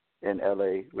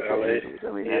L.A. with the Angels.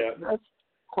 I mean, that's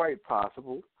quite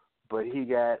possible, but he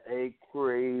got a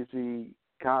crazy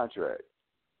contract.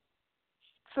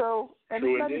 So, and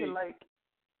it's not even like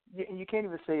you can't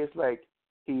even say it's like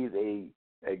he's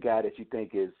a guy that you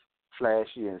think is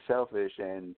flashy and selfish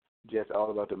and just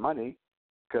all about the money,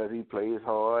 because he plays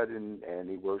hard and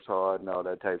he works hard and all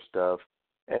that type of stuff,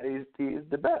 and he's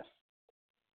the best.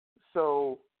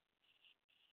 So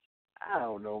I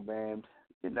don't know, man.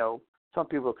 You know, some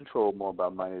people are controlled more by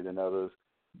money than others,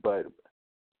 but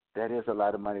that is a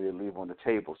lot of money to leave on the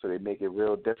table, so they make it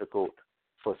real difficult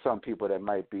for some people that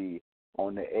might be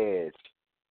on the edge.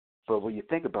 But when you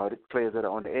think about it, players that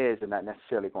are on the edge are not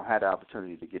necessarily going to have the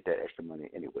opportunity to get that extra money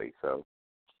anyway. So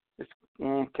it's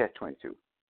catch-22.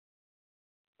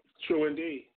 True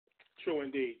indeed. True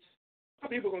indeed. Some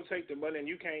people are going to take the money, and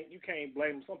you can't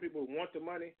blame them. Some people want the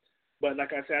money, but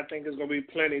like I said, I think there's going to be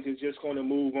plenty that's just going to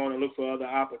move on and look for other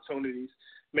opportunities,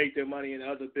 make their money in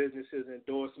other businesses,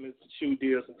 endorsements, shoe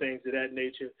deals, and things of that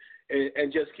nature,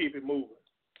 and just keep it moving.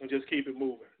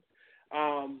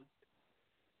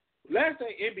 Last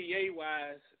thing,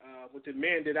 NBA-wise, with the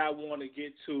men that I want to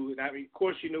get to, and I mean, of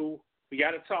course, you know, we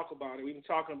got to talk about it. We've been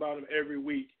talking about them every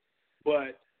week.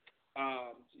 But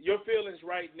your feelings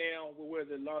right now with where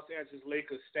the Los Angeles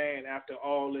Lakers stand after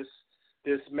all this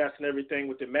mess and everything,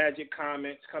 with the Magic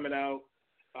comments coming out,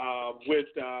 with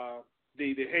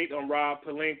the hate on Rob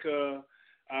Pelinka.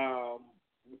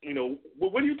 You know,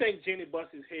 what do you think Jenny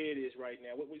Buss's head is right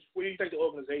now? What do you think the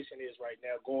organization is right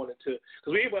now going into?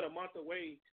 Because we're about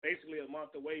basically a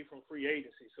month away from free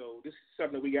agency. So this is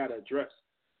something that we got to address.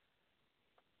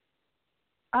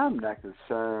 I'm not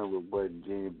concerned with what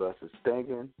Jenny Buss is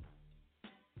thinking,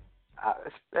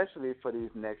 especially for these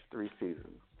next 3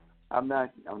 seasons. I'm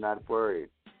not worried.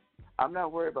 I'm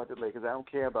not worried about the Lakers. I don't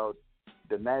care about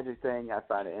the Magic thing. I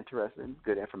find it interesting,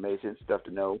 good information, stuff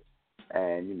to know.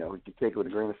 And, you know, you can take it with a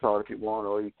grain of salt if you want,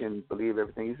 or you can believe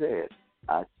everything he said.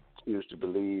 I choose to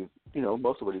believe, you know,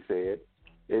 most of what he said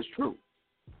is true.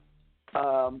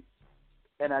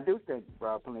 And I do think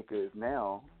Rob Pelinka is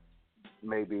now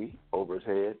maybe over his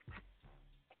head.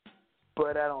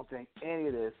 But I don't think any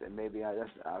of this, and maybe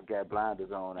I've got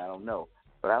blinders on, I don't know.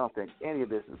 But I don't think any of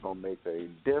this is going to make a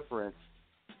difference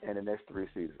in the next 3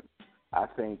 seasons. I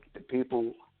think the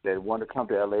people that want to come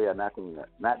to L.A. are not going to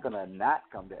not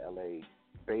come to L.A.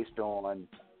 based on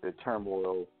the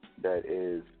turmoil that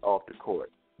is off the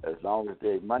court. As long as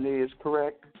their money is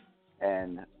correct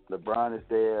and LeBron is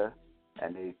there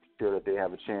and they feel that they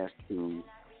have a chance to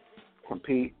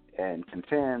compete and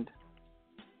contend,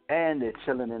 and they're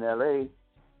chilling in L.A.,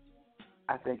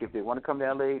 I think if they want to come to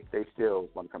L.A., they still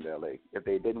want to come to L.A. If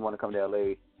they didn't want to come to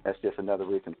L.A., that's just another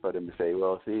reason for them to say,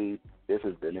 well, see, this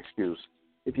is an excuse.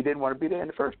 If you didn't want to be there in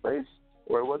the first place,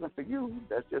 or it wasn't for you,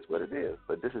 that's just what it is.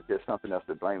 But this is just something else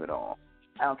to blame it on.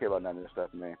 I don't care about none of this stuff,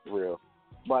 man, for real.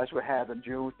 Watch what happens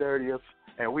June 30th,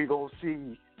 and we going to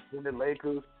see when the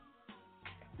Lakers,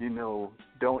 you know,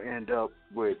 don't end up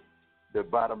with the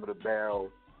bottom of the barrel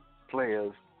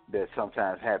players that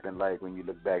sometimes happen, like when you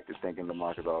look back to thinking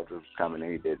LaMarcus Aldridge was coming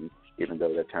and he didn't, even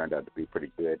though that turned out to be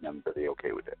pretty good, and I'm really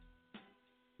okay with that.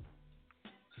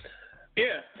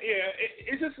 Yeah,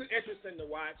 it's just interesting to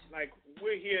watch. Like,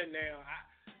 we're here now.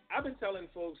 I've been telling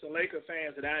folks and Laker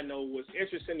fans that I know what's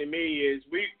interesting to me is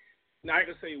I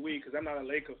can say we because I'm not a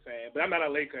Laker fan, but I'm not a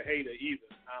Laker hater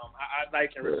either. I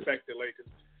like and respect the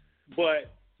Lakers.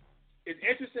 But it's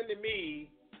interesting to me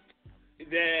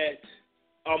that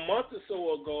a month or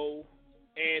so ago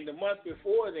and the month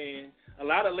before then, a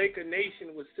lot of Laker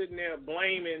Nation was sitting there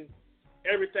blaming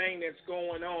everything that's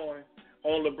going on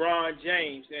LeBron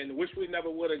James, and wish we never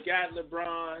would have got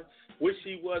LeBron, wish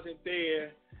he wasn't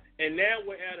there. And now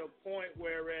we're at a point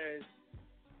whereas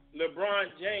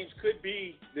LeBron James could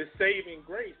be the saving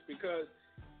grace, because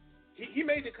he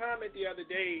made the comment the other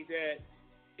day that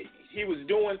he was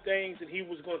doing things and he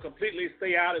was going to completely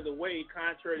stay out of the way,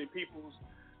 contrary to people's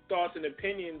thoughts and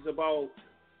opinions about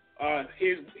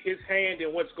his hand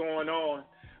and what's going on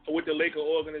with the Laker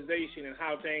organization and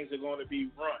how things are going to be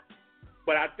run.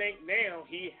 But I think now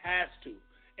he has to.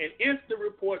 And if the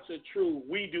reports are true,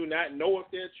 we do not know if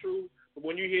they're true. But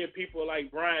when you hear people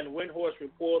like Brian Windhorst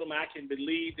report them, I can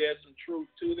believe there's some truth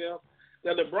to them.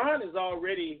 Now, LeBron has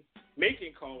already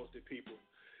making calls to people.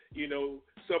 You know,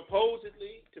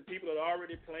 supposedly to people that are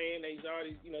already playing, they's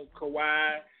already, you know,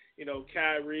 Kawhi, you know,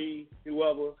 Kyrie,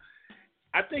 whoever.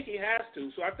 I think he has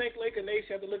to. So I think Laker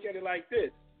Nation have to look at it like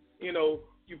this. You know,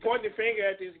 you point the finger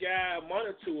at this guy a month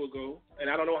or two ago, and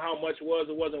I don't know how much was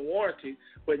or wasn't warranted,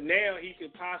 but now he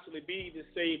could possibly be the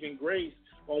saving grace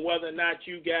on whether or not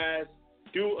you guys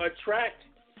do attract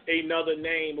another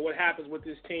name or what happens with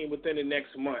this team within the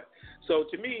next month. So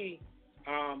to me,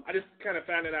 I just kind of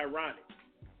found it ironic.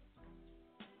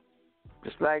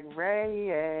 Just like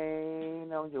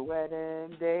rain on your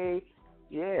wedding day.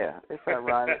 Yeah, it's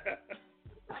ironic.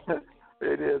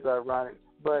 It is ironic.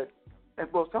 But,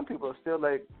 well, some people are still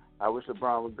like, I wish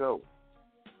LeBron would go.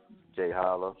 Jay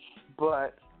Holler.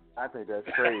 But I think that's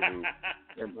crazy.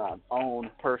 In my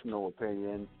own personal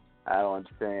opinion, I don't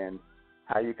understand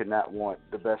how you could not want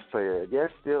the best player. Yes,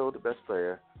 still the best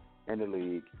player in the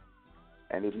league.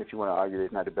 And even if you want to argue that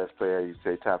he's not the best player, you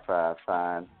say top five,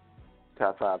 fine.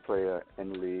 Top five player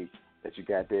in the league that you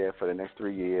got there for the next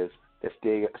 3 years that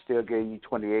still gave you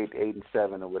 28, 8, and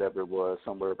 7 or whatever it was,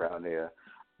 somewhere around there.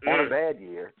 On a bad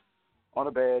year, on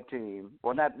a bad team.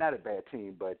 Well, not a bad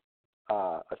team, but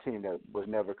a team that was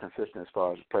never consistent as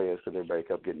far as players because everybody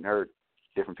kept getting hurt.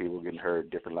 Different people getting hurt,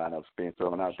 different lineups being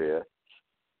thrown out there.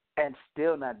 And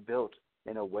still not built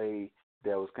in a way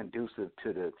that was conducive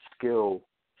to the skill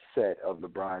set of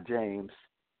LeBron James.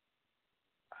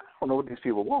 I don't know what these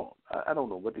people want. I don't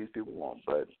know what these people want,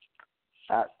 but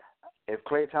if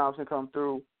Klay Thompson come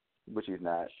through, which he's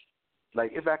not,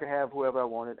 like if I could have whoever I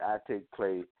wanted, I'd take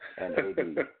Klay and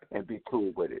AD and be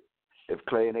cool with it. If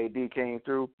Klay and AD came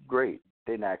through, great.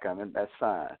 They're not coming. That's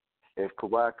fine. If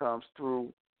Kawhi comes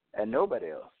through and nobody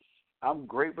else, I'm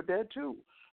great with that too.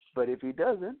 But if he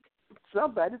doesn't,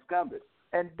 somebody's coming.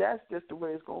 And that's just the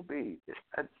way it's going to be.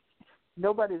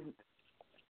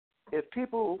 If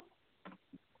people,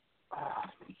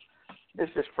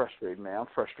 it's just frustrating, man. I'm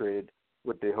frustrated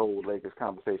with the whole Lakers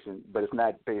conversation, but it's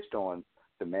not based on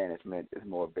the management. It's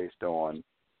more based on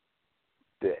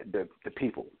the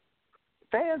people.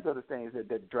 Fans are the things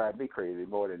that drive me crazy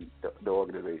more than the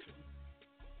organization.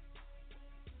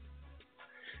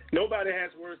 Nobody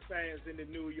has worse fans than the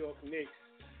New York Knicks.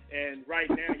 And right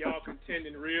now, y'all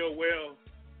contending real well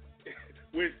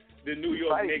with the New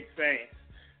York Knicks fans.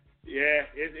 Yeah,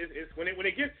 it's when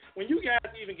you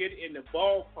guys even get in the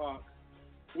ballpark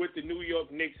with the New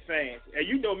York Knicks fans, and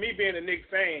you know me being a Knicks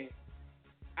fan,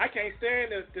 I can't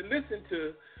stand to listen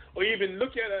to or even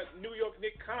look at a New York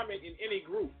Knicks comment in any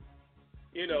group.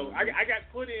 You know, I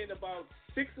got put in about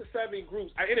 6 or 7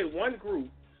 groups. I entered one group.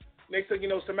 Next thing you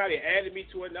know, somebody added me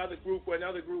to another group or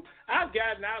another group. I've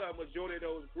gotten out of a majority of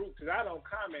those groups because I don't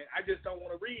comment. I just don't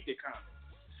want to read the comments.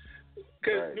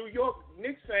 Because New York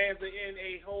Knicks fans are in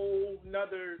a whole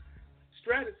nother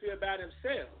stratosphere by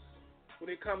themselves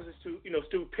when it comes to, you know,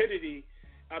 stupidity,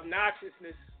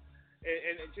 obnoxiousness,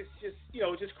 and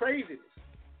just craziness.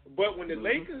 But when the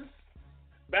Lakers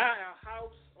buy a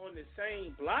house on the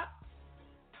same block,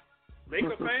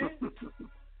 Laker fans,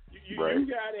 you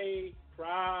got a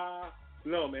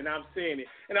problem, and I'm saying it.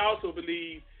 And I also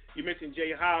believe, you mentioned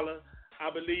Jay Holler, I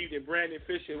believe that Brandon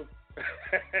Fisher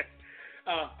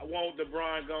want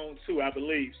LeBron gone too, I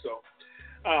believe so.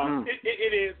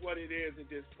 It is what it is at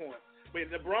this point. But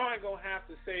LeBron going to have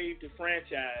to save the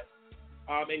franchise,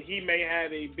 and he may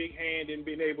have a big hand in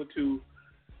being able to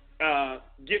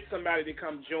get somebody to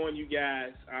come join you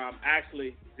guys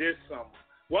actually this summer,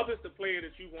 whether it's the player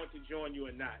that you want to join you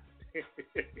or not.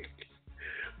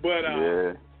 But,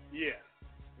 yeah.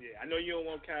 I know you don't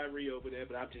want Kyrie over there,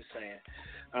 but I'm just saying.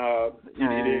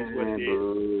 It is what it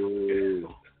is.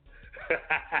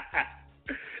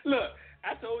 Look,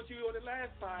 I told you on the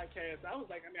last podcast, I was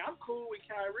like, I'm cool with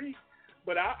Kyrie,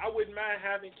 but I wouldn't mind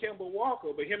having Kemba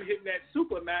Walker. But him hitting that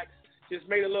Supermax just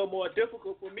made it a little more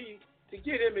difficult for me to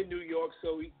get him in New York,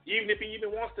 so even if he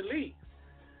even wants to leave.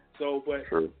 So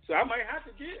I might have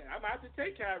to get him. I might have to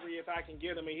take Kyrie if I can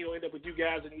get him, and he'll end up with you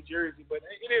guys in New Jersey. But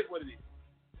it is what it is.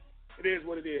 It is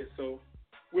what it is. So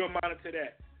we'll monitor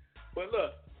that. But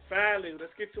look, finally,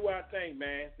 let's get to our thing,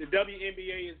 man. The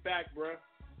WNBA is back, bro.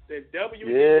 The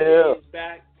WNBA is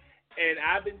back, and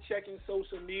I've been checking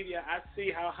social media. I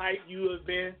see how hyped you have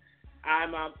been.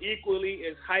 I'm equally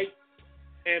as hyped.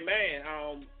 And,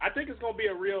 man, I think it's going to be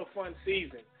a real fun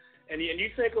season. And you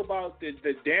think about the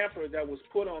damper that was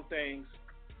put on things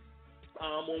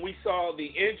when we saw the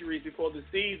injuries before the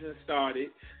season started.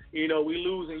 You know, we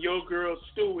losing your girl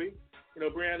Stewie. You know,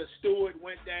 Brianna Stewart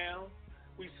went down.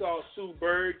 We saw Sue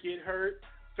Bird get hurt.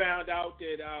 Found out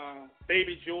that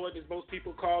Baby Jordan, as most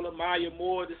people call her, Maya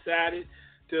Moore, decided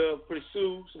to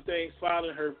pursue some things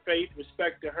following her faith,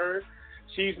 respect to her.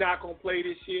 She's not going to play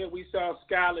this year. We saw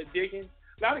Skylar Diggins.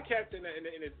 A lot of cats in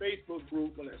the Facebook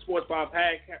group on the Sports Bar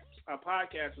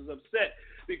podcast was upset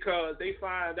because they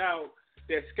find out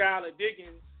that Skylar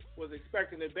Diggins was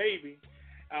expecting a baby.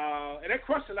 And that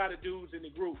crushed a lot of dudes in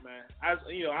the group, man. I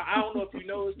don't know if you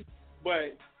know it,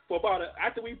 but for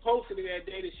after we posted it that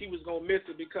day that she was going to miss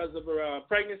it because of her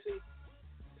pregnancy,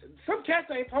 some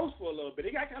cats ain't post for a little bit.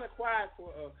 They got kind of quiet for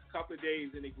a couple of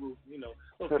days in the group,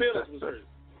 But feelings was hurt.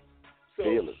 So,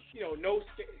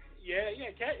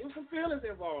 cat, it was some feelings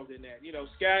involved in that.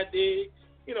 Sky Dig,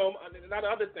 a lot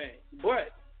of other things.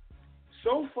 But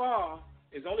so far,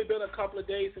 it's only been a couple of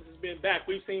days since it's been back.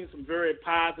 We've seen some very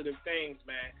positive things,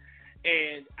 man.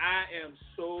 And I am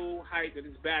so hyped that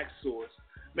it's back, Source.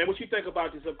 Man, what you think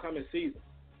about this upcoming season?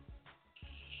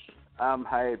 I'm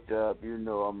hyped up.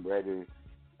 I'm ready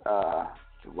to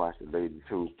watch the ladies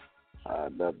hoop.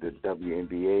 Love the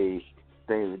WNBA.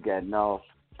 Things have gotten off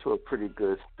to a pretty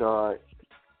good start.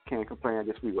 Can't complain. I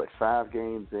guess we 5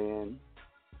 games in.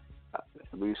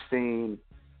 We've seen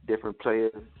different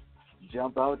players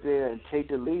jump out there and take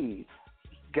the lead.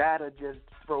 Gotta just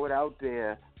throw it out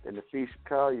there. And the feast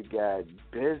call you got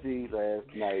busy last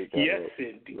night. Yes,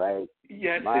 indeed.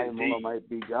 My Moore might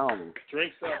be gone.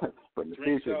 Drinks up. But the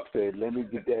feast said, "Let me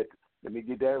get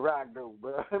that rock, though,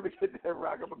 bro. Let me get that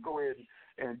rock. I'm gonna go ahead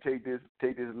and take this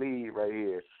lead right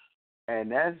here."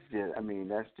 And that's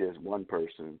just one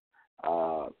person.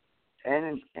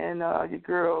 And your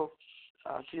girl,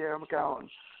 Sierra McCowan,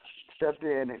 stepped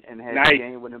in and had a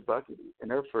game-winning bucket in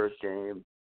her first game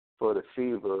for the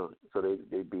Fever, so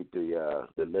they beat the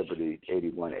Liberty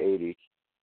 81-80.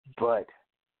 But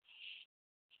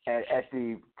at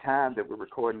the time that we're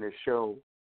recording this show,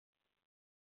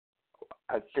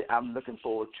 I'm looking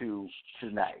forward to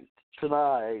tonight,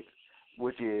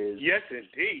 which is yes,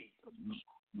 indeed,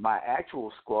 my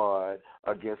actual squad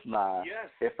against my. Yes.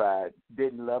 If I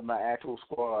didn't love my actual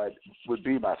squad, would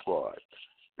be my squad.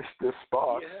 It's the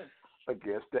Sparks. Yes.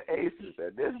 Against the Aces,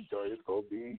 and this joint is going to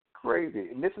be crazy.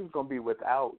 And this is going to be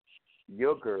without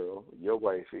your girl, your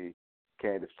wifey,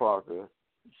 Candace Parker.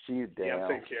 She's down. Yeah, I'll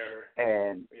take care of her.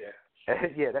 And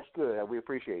yeah, that's good. We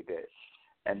appreciate that.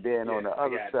 And then on the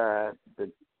other side,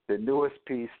 the newest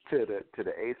piece to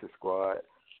the Aces squad,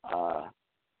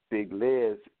 Big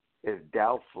Liz, is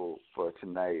doubtful for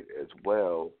tonight as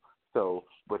well. So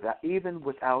even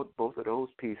without both of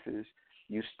those pieces,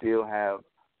 you still have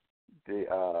the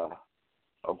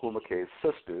Ogwumike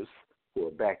sisters who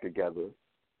are back together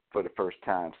for the first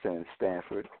time since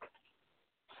Stanford.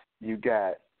 You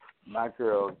got my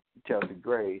girl Chelsea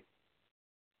Gray,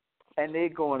 and they're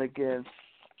going against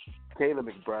Kayla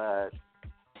McBride,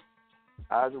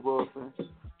 Aja Wilson,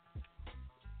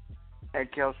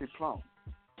 and Kelsey Plum.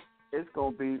 It's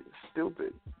going to be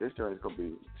stupid. This joint is going to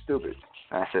be stupid.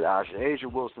 I said Aja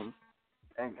Wilson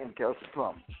and Kelsey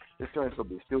Plum. This joint is going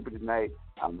to be stupid tonight.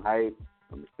 I'm hyped.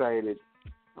 I'm excited.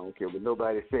 I don't care what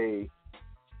nobody say.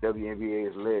 WNBA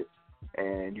is lit,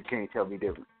 and you can't tell me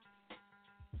different.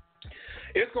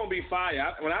 It's going to be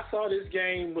fire. When I saw this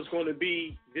game was going to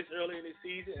be this early in the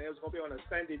season and it was going to be on a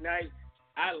Sunday night,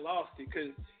 I lost it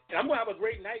because I'm going to have a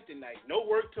great night tonight. No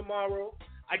work tomorrow.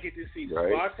 I get to see the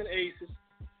Sparks and Aces.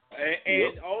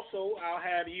 And also I'll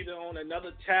have either on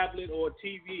another tablet or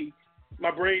TV my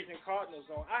Braves and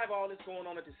Cardinals on. I have all this going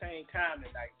on at the same time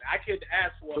tonight. I could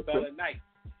ask for a better night.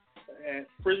 And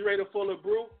refrigerator full of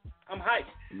brew, I'm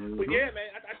hyped. Mm-hmm. But yeah, man,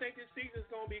 I think this season's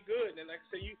going to be good. And like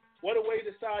I say, what a way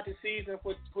to start the season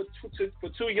for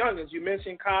two youngins. You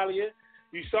mentioned Collier.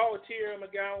 You saw Tierra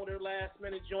McGowan with her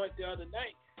last-minute joint the other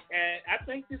night. And I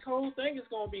think this whole thing is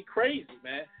going to be crazy,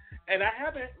 man. And I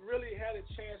haven't really had a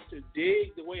chance to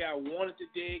dig the way I wanted to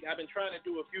dig. I've been trying to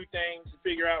do a few things to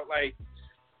figure out, like,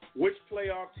 which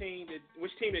team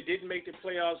that didn't make the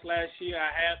playoffs last year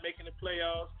I have making the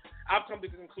playoffs. I've come to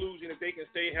the conclusion if they can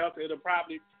stay healthy, it'll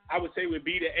probably, I would say, would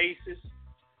be the Aces.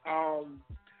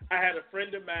 I had a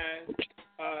friend of mine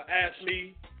ask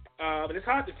me, but it's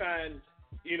hard to find,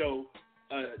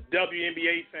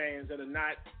 WNBA fans that are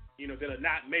not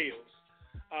males.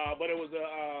 But it was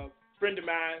a friend of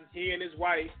mine. He and his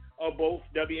wife are both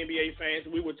WNBA fans.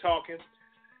 We were talking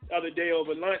the other day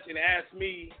over lunch and asked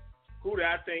me who do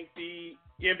I think the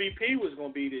MVP was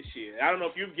going to be this year. I don't know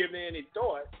if you've given it any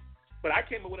thought, but I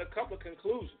came up with a couple of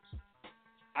conclusions.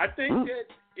 I think that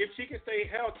if she can stay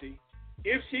healthy,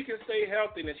 and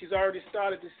she's already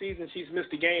started the season, she's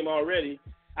missed a game already,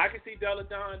 I can see Della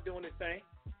Don doing the thing.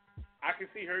 I can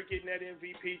see her getting that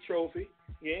MVP trophy.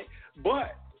 Yeah.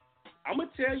 But I'm going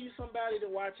to tell you somebody to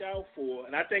watch out for,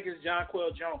 and I think it's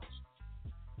Jonquel Jones.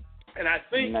 And I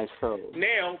think nice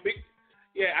now,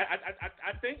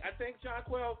 I think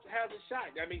Jonquel has a shot.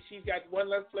 I mean, she's got one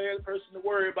less person to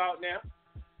worry about now.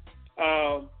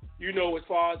 As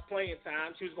far as playing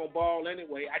time, she was gonna ball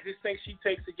anyway. I just think she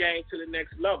takes the game to the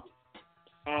next level.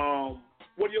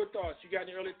 What are your thoughts? You got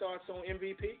any early thoughts on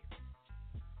MVP?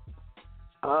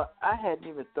 I hadn't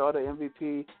even thought of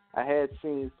MVP. I had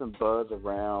seen some buzz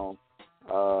around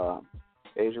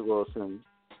Asia Wilson,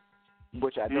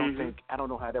 which I don't think, I don't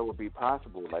know how that would be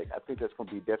possible. Like, I think that's going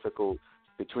to be difficult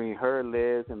between her,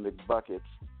 Liz, and McBuckets,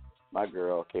 my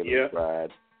girl, Kayla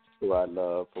McBride, who I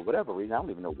love for whatever reason. I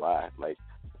don't even know why. Like,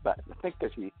 but I think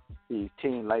that she's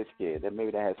teen light skinned. That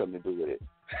maybe that has something to do with it.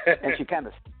 And she kind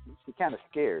of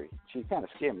scary. She kind of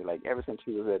scared me. Like, ever since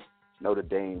she was at Notre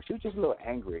Dame, she was just a little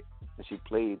angry, and she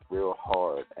played real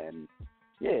hard. And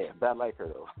yeah, but I like her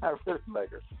though. I really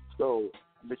like her. So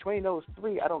between those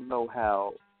three, I don't know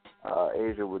how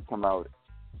Asia would come out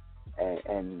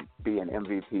and be an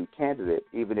MVP candidate,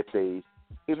 even if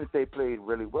they played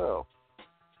really well.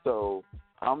 So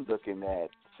I'm looking at,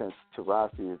 since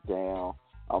Taurasi is down,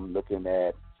 I'm looking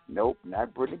at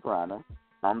not Brittany Griner.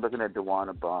 I'm looking at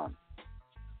DeWanna Bond.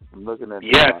 I'm looking at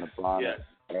DeWanna Bond,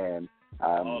 and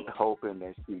I'm hoping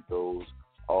that she goes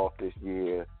off this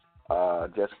year.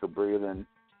 Jessica Breland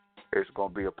is going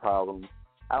to be a problem.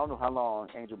 I don't know how long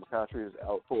Angel McCoughtry is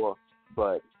out for,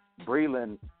 but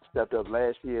Breland stepped up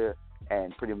last year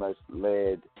and pretty much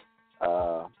led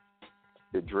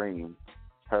the Dream,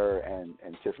 her and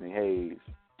Tiffany Hayes,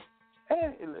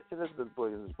 and Elizabeth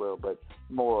Williams as well, but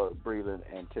more Breland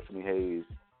and Tiffany Hayes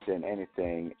than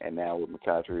anything. And now with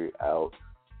McCoughtry out,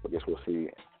 I guess we'll see.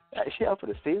 Is she out for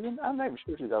the season? I'm not even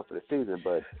sure she's out for the season,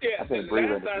 but I think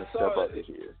Breland is going to step up this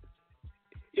year.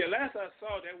 Yeah, last I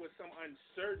saw, there was some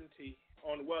uncertainty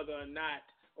on whether or not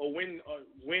or when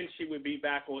she would be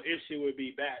back or if she would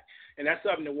be back. And that's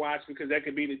something to watch, because that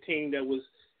could be the team that was,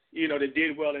 that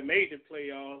did well and made the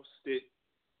playoffs that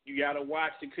you got to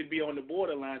watch. It could be on the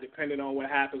borderline depending on what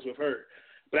happens with her.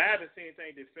 But I haven't seen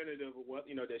anything definitive of what,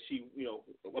 that she,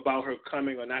 about her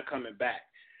coming or not coming back.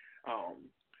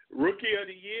 Rookie of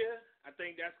the year, I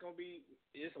think that's going to be,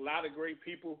 it's a lot of great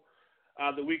people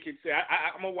that we could say.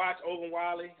 I'm going to watch Owen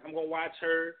Wiley. I'm going to watch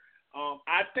her.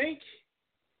 I think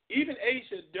even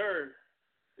Aisha Durr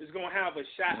is going to have a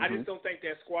shot. I just don't think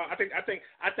that squad. I think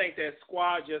that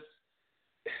squad just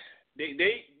they're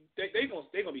going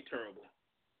to be terrible.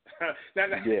 They're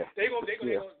going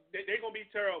to be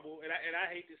terrible. And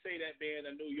I hate to say that, being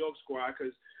a New York squad,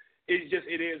 because it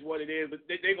is what it is. But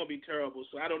they're going to be terrible.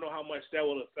 So I don't know how much that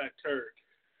will affect her.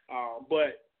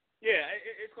 But yeah,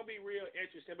 it's going to be real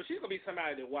interesting. But she's going to be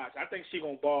somebody to watch. I think she's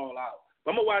going to ball out.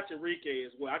 But I'm going to watch Enrique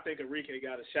as well. I think Enrique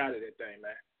got a shot at that thing,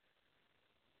 man.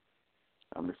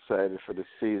 I'm excited for the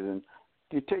season.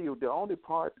 To tell you, the only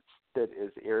part that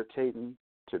is irritating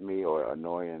to me or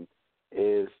annoying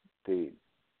is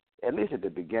at least at the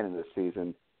beginning of the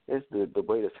season, is the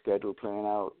way the schedule playing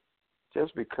out.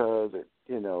 Just because,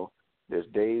 there's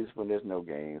days when there's no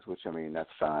games, which, I mean, that's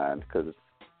fine because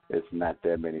it's not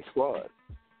that many squads.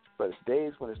 But it's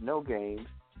days when there's no games,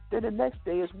 then the next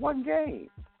day is one game.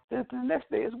 Then the next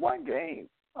day is one game.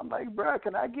 I'm like, bro,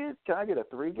 can I get a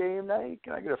 3-game night?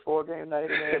 Can I get a 4-game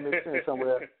night in there mixed in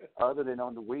somewhere other than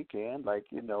on the weekend? Like,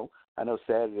 I know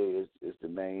Saturday is the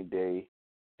main day,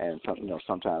 and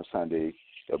sometimes Sunday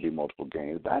there'll be multiple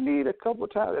games. But I need a couple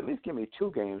of times, at least give me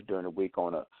 2 games during the week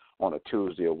on a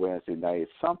Tuesday or Wednesday night,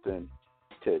 something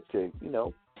to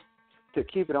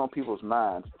keep it on people's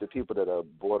minds, the people that are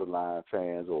borderline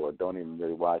fans or don't even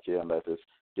really watch it unless it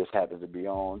just happens to be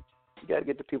on. You got to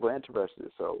get the people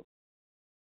interested. So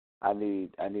I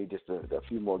need just a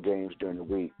few more games during the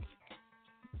week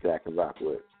that I can rock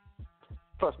with.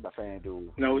 Plus my fan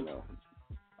dude. No.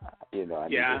 I'm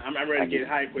ready to get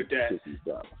hyped with that.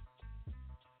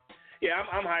 Yeah,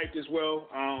 I'm hyped as well.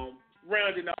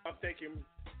 Rounding up, I'm thinking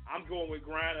I'm going with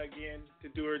Griner again to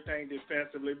do her thing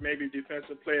defensively, maybe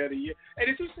defensive player of the year. And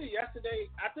did you see yesterday?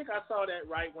 I think I saw that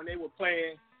right when they were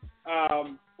playing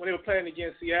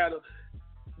against Seattle.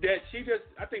 That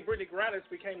I think Brittany Griner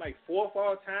became like 4th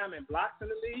all time in blocks in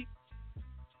the league.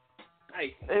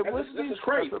 Like, it wouldn't be a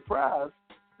surprise.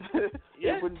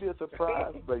 It wouldn't be a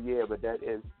surprise, but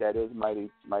that is mighty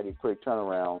quick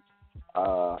turnaround.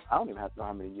 I don't even have to know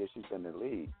how many years she's been in the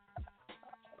league.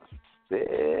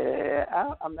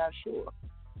 I'm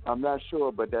not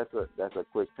sure, but that's a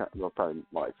quick probably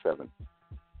more like 7.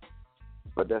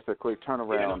 But that's a quick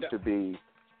turnaround to be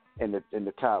in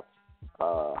the top,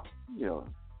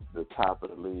 the top of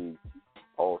the league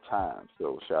all time.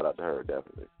 So shout out to her,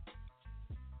 definitely.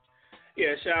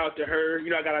 Yeah, shout out to her.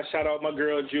 I got to shout out my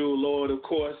girl Jewel Lord, of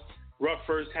course. rough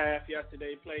first half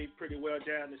yesterday, played pretty well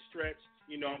down the stretch.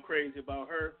 You know I'm crazy about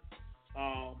her.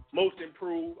 Most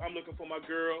improved, I'm looking for my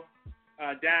girl,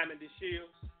 Diamond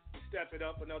DeShields, to step it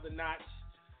up another notch.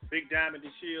 Big Diamond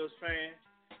DeShields fan.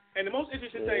 And the most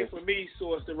interesting thing for me,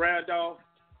 Source, to round off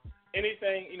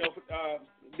anything,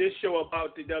 this show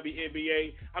about the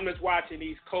WNBA, I'm just watching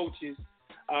these coaches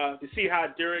to see how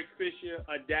Derek Fisher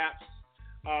adapts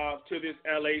to this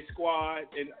LA squad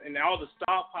and all the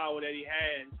star power that he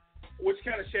had, which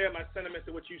kind of shared my sentiments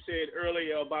of what you said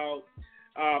earlier about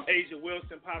Asia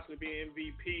Wilson possibly being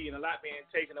MVP and a lot being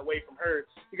taken away from her.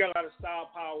 You got a lot of star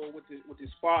power with the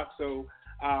spark, so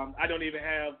I don't even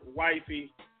have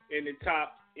wifey in the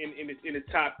top in the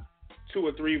top 2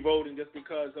 or 3 voting just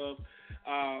because of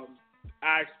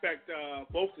I expect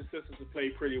both the sisters to play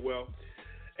pretty well.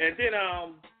 And then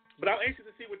but I'm anxious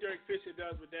to see what Derek Fisher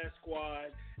does with that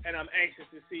squad, and I'm anxious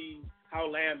to see how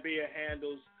Lambert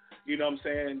handles, you know what I'm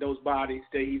saying, those bodies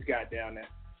that he's got down there.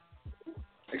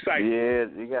 Exciting. Yeah,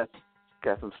 you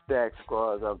got some stacked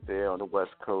squads up there on the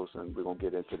West Coast, and we're gonna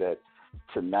get into that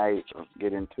tonight.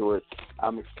 Get into it.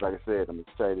 Like I said, I'm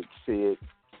excited to see it.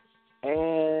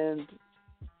 And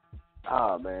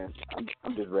man,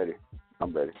 I'm just ready.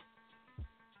 I'm ready.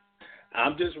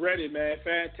 I'm just ready, man.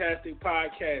 Fantastic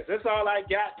podcast. That's all I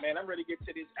got, man. I'm ready to get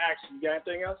to this action. You got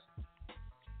anything else?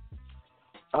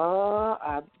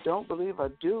 I don't believe I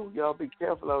do. Y'all be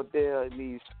careful out there in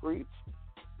these streets.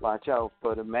 Watch out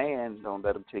for the man. Don't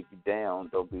let him take you down.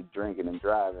 Don't be drinking and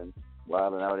driving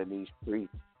while out in these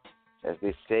streets. As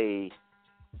they say,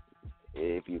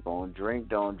 if you're going to drink,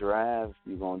 don't drive. If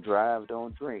you're going to drive,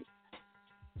 don't drink.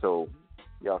 So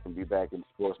y'all can be back in the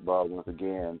sports bar once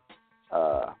again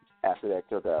after that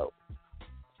cookout.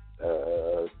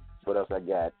 What else I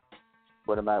got?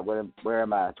 Where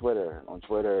am I? Twitter. On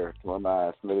Twitter, where am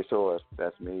I? Smitty Source.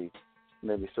 That's me.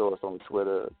 Smitty Source on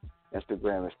Twitter.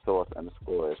 Instagram is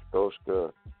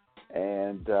Source_Stoshka.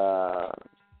 And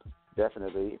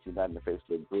definitely, if you're not in the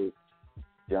Facebook group,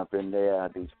 jump in there.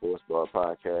 The Sports Bar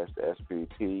Podcast,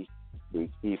 SBP. We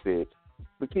keep it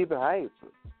hype.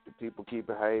 The people keep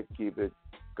it hype, keep it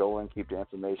going, keep the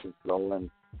information flowing,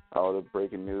 all the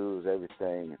breaking news,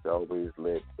 everything. It's always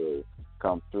lit. So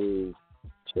come through,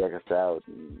 check us out,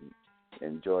 and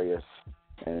enjoy us,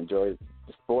 and enjoy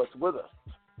the sports with us.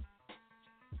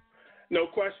 No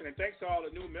question, and thanks to all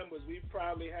the new members. We've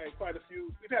had quite a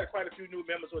few new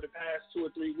members over the past 2 or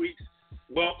 3 weeks.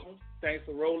 Welcome. Thanks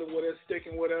for rolling with us,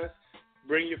 sticking with us.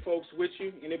 Bring your folks with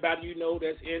you. Anybody you know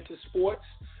that's into sports,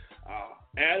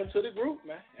 add them to the group,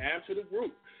 man. Add them to the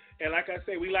group. And like I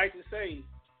say, we like to say,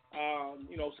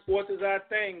 sports is our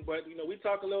thing, but, we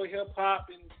talk a little hip-hop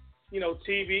and,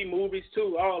 TV, movies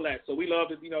too, all that. So we love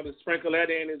to, to sprinkle that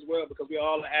in as well because we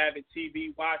all are avid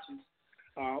TV watchers.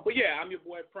 But yeah, I'm your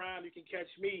boy Prime. You can catch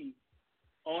me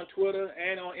on Twitter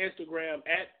and on Instagram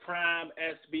at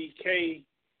PrimeSBK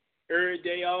every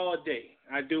day, all day.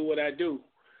 I do what I do.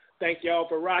 Thank y'all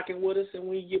for rocking with us, and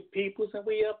we your peoples, and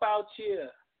we up out here.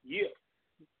 Yeah.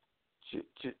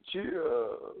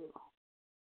 Cheers.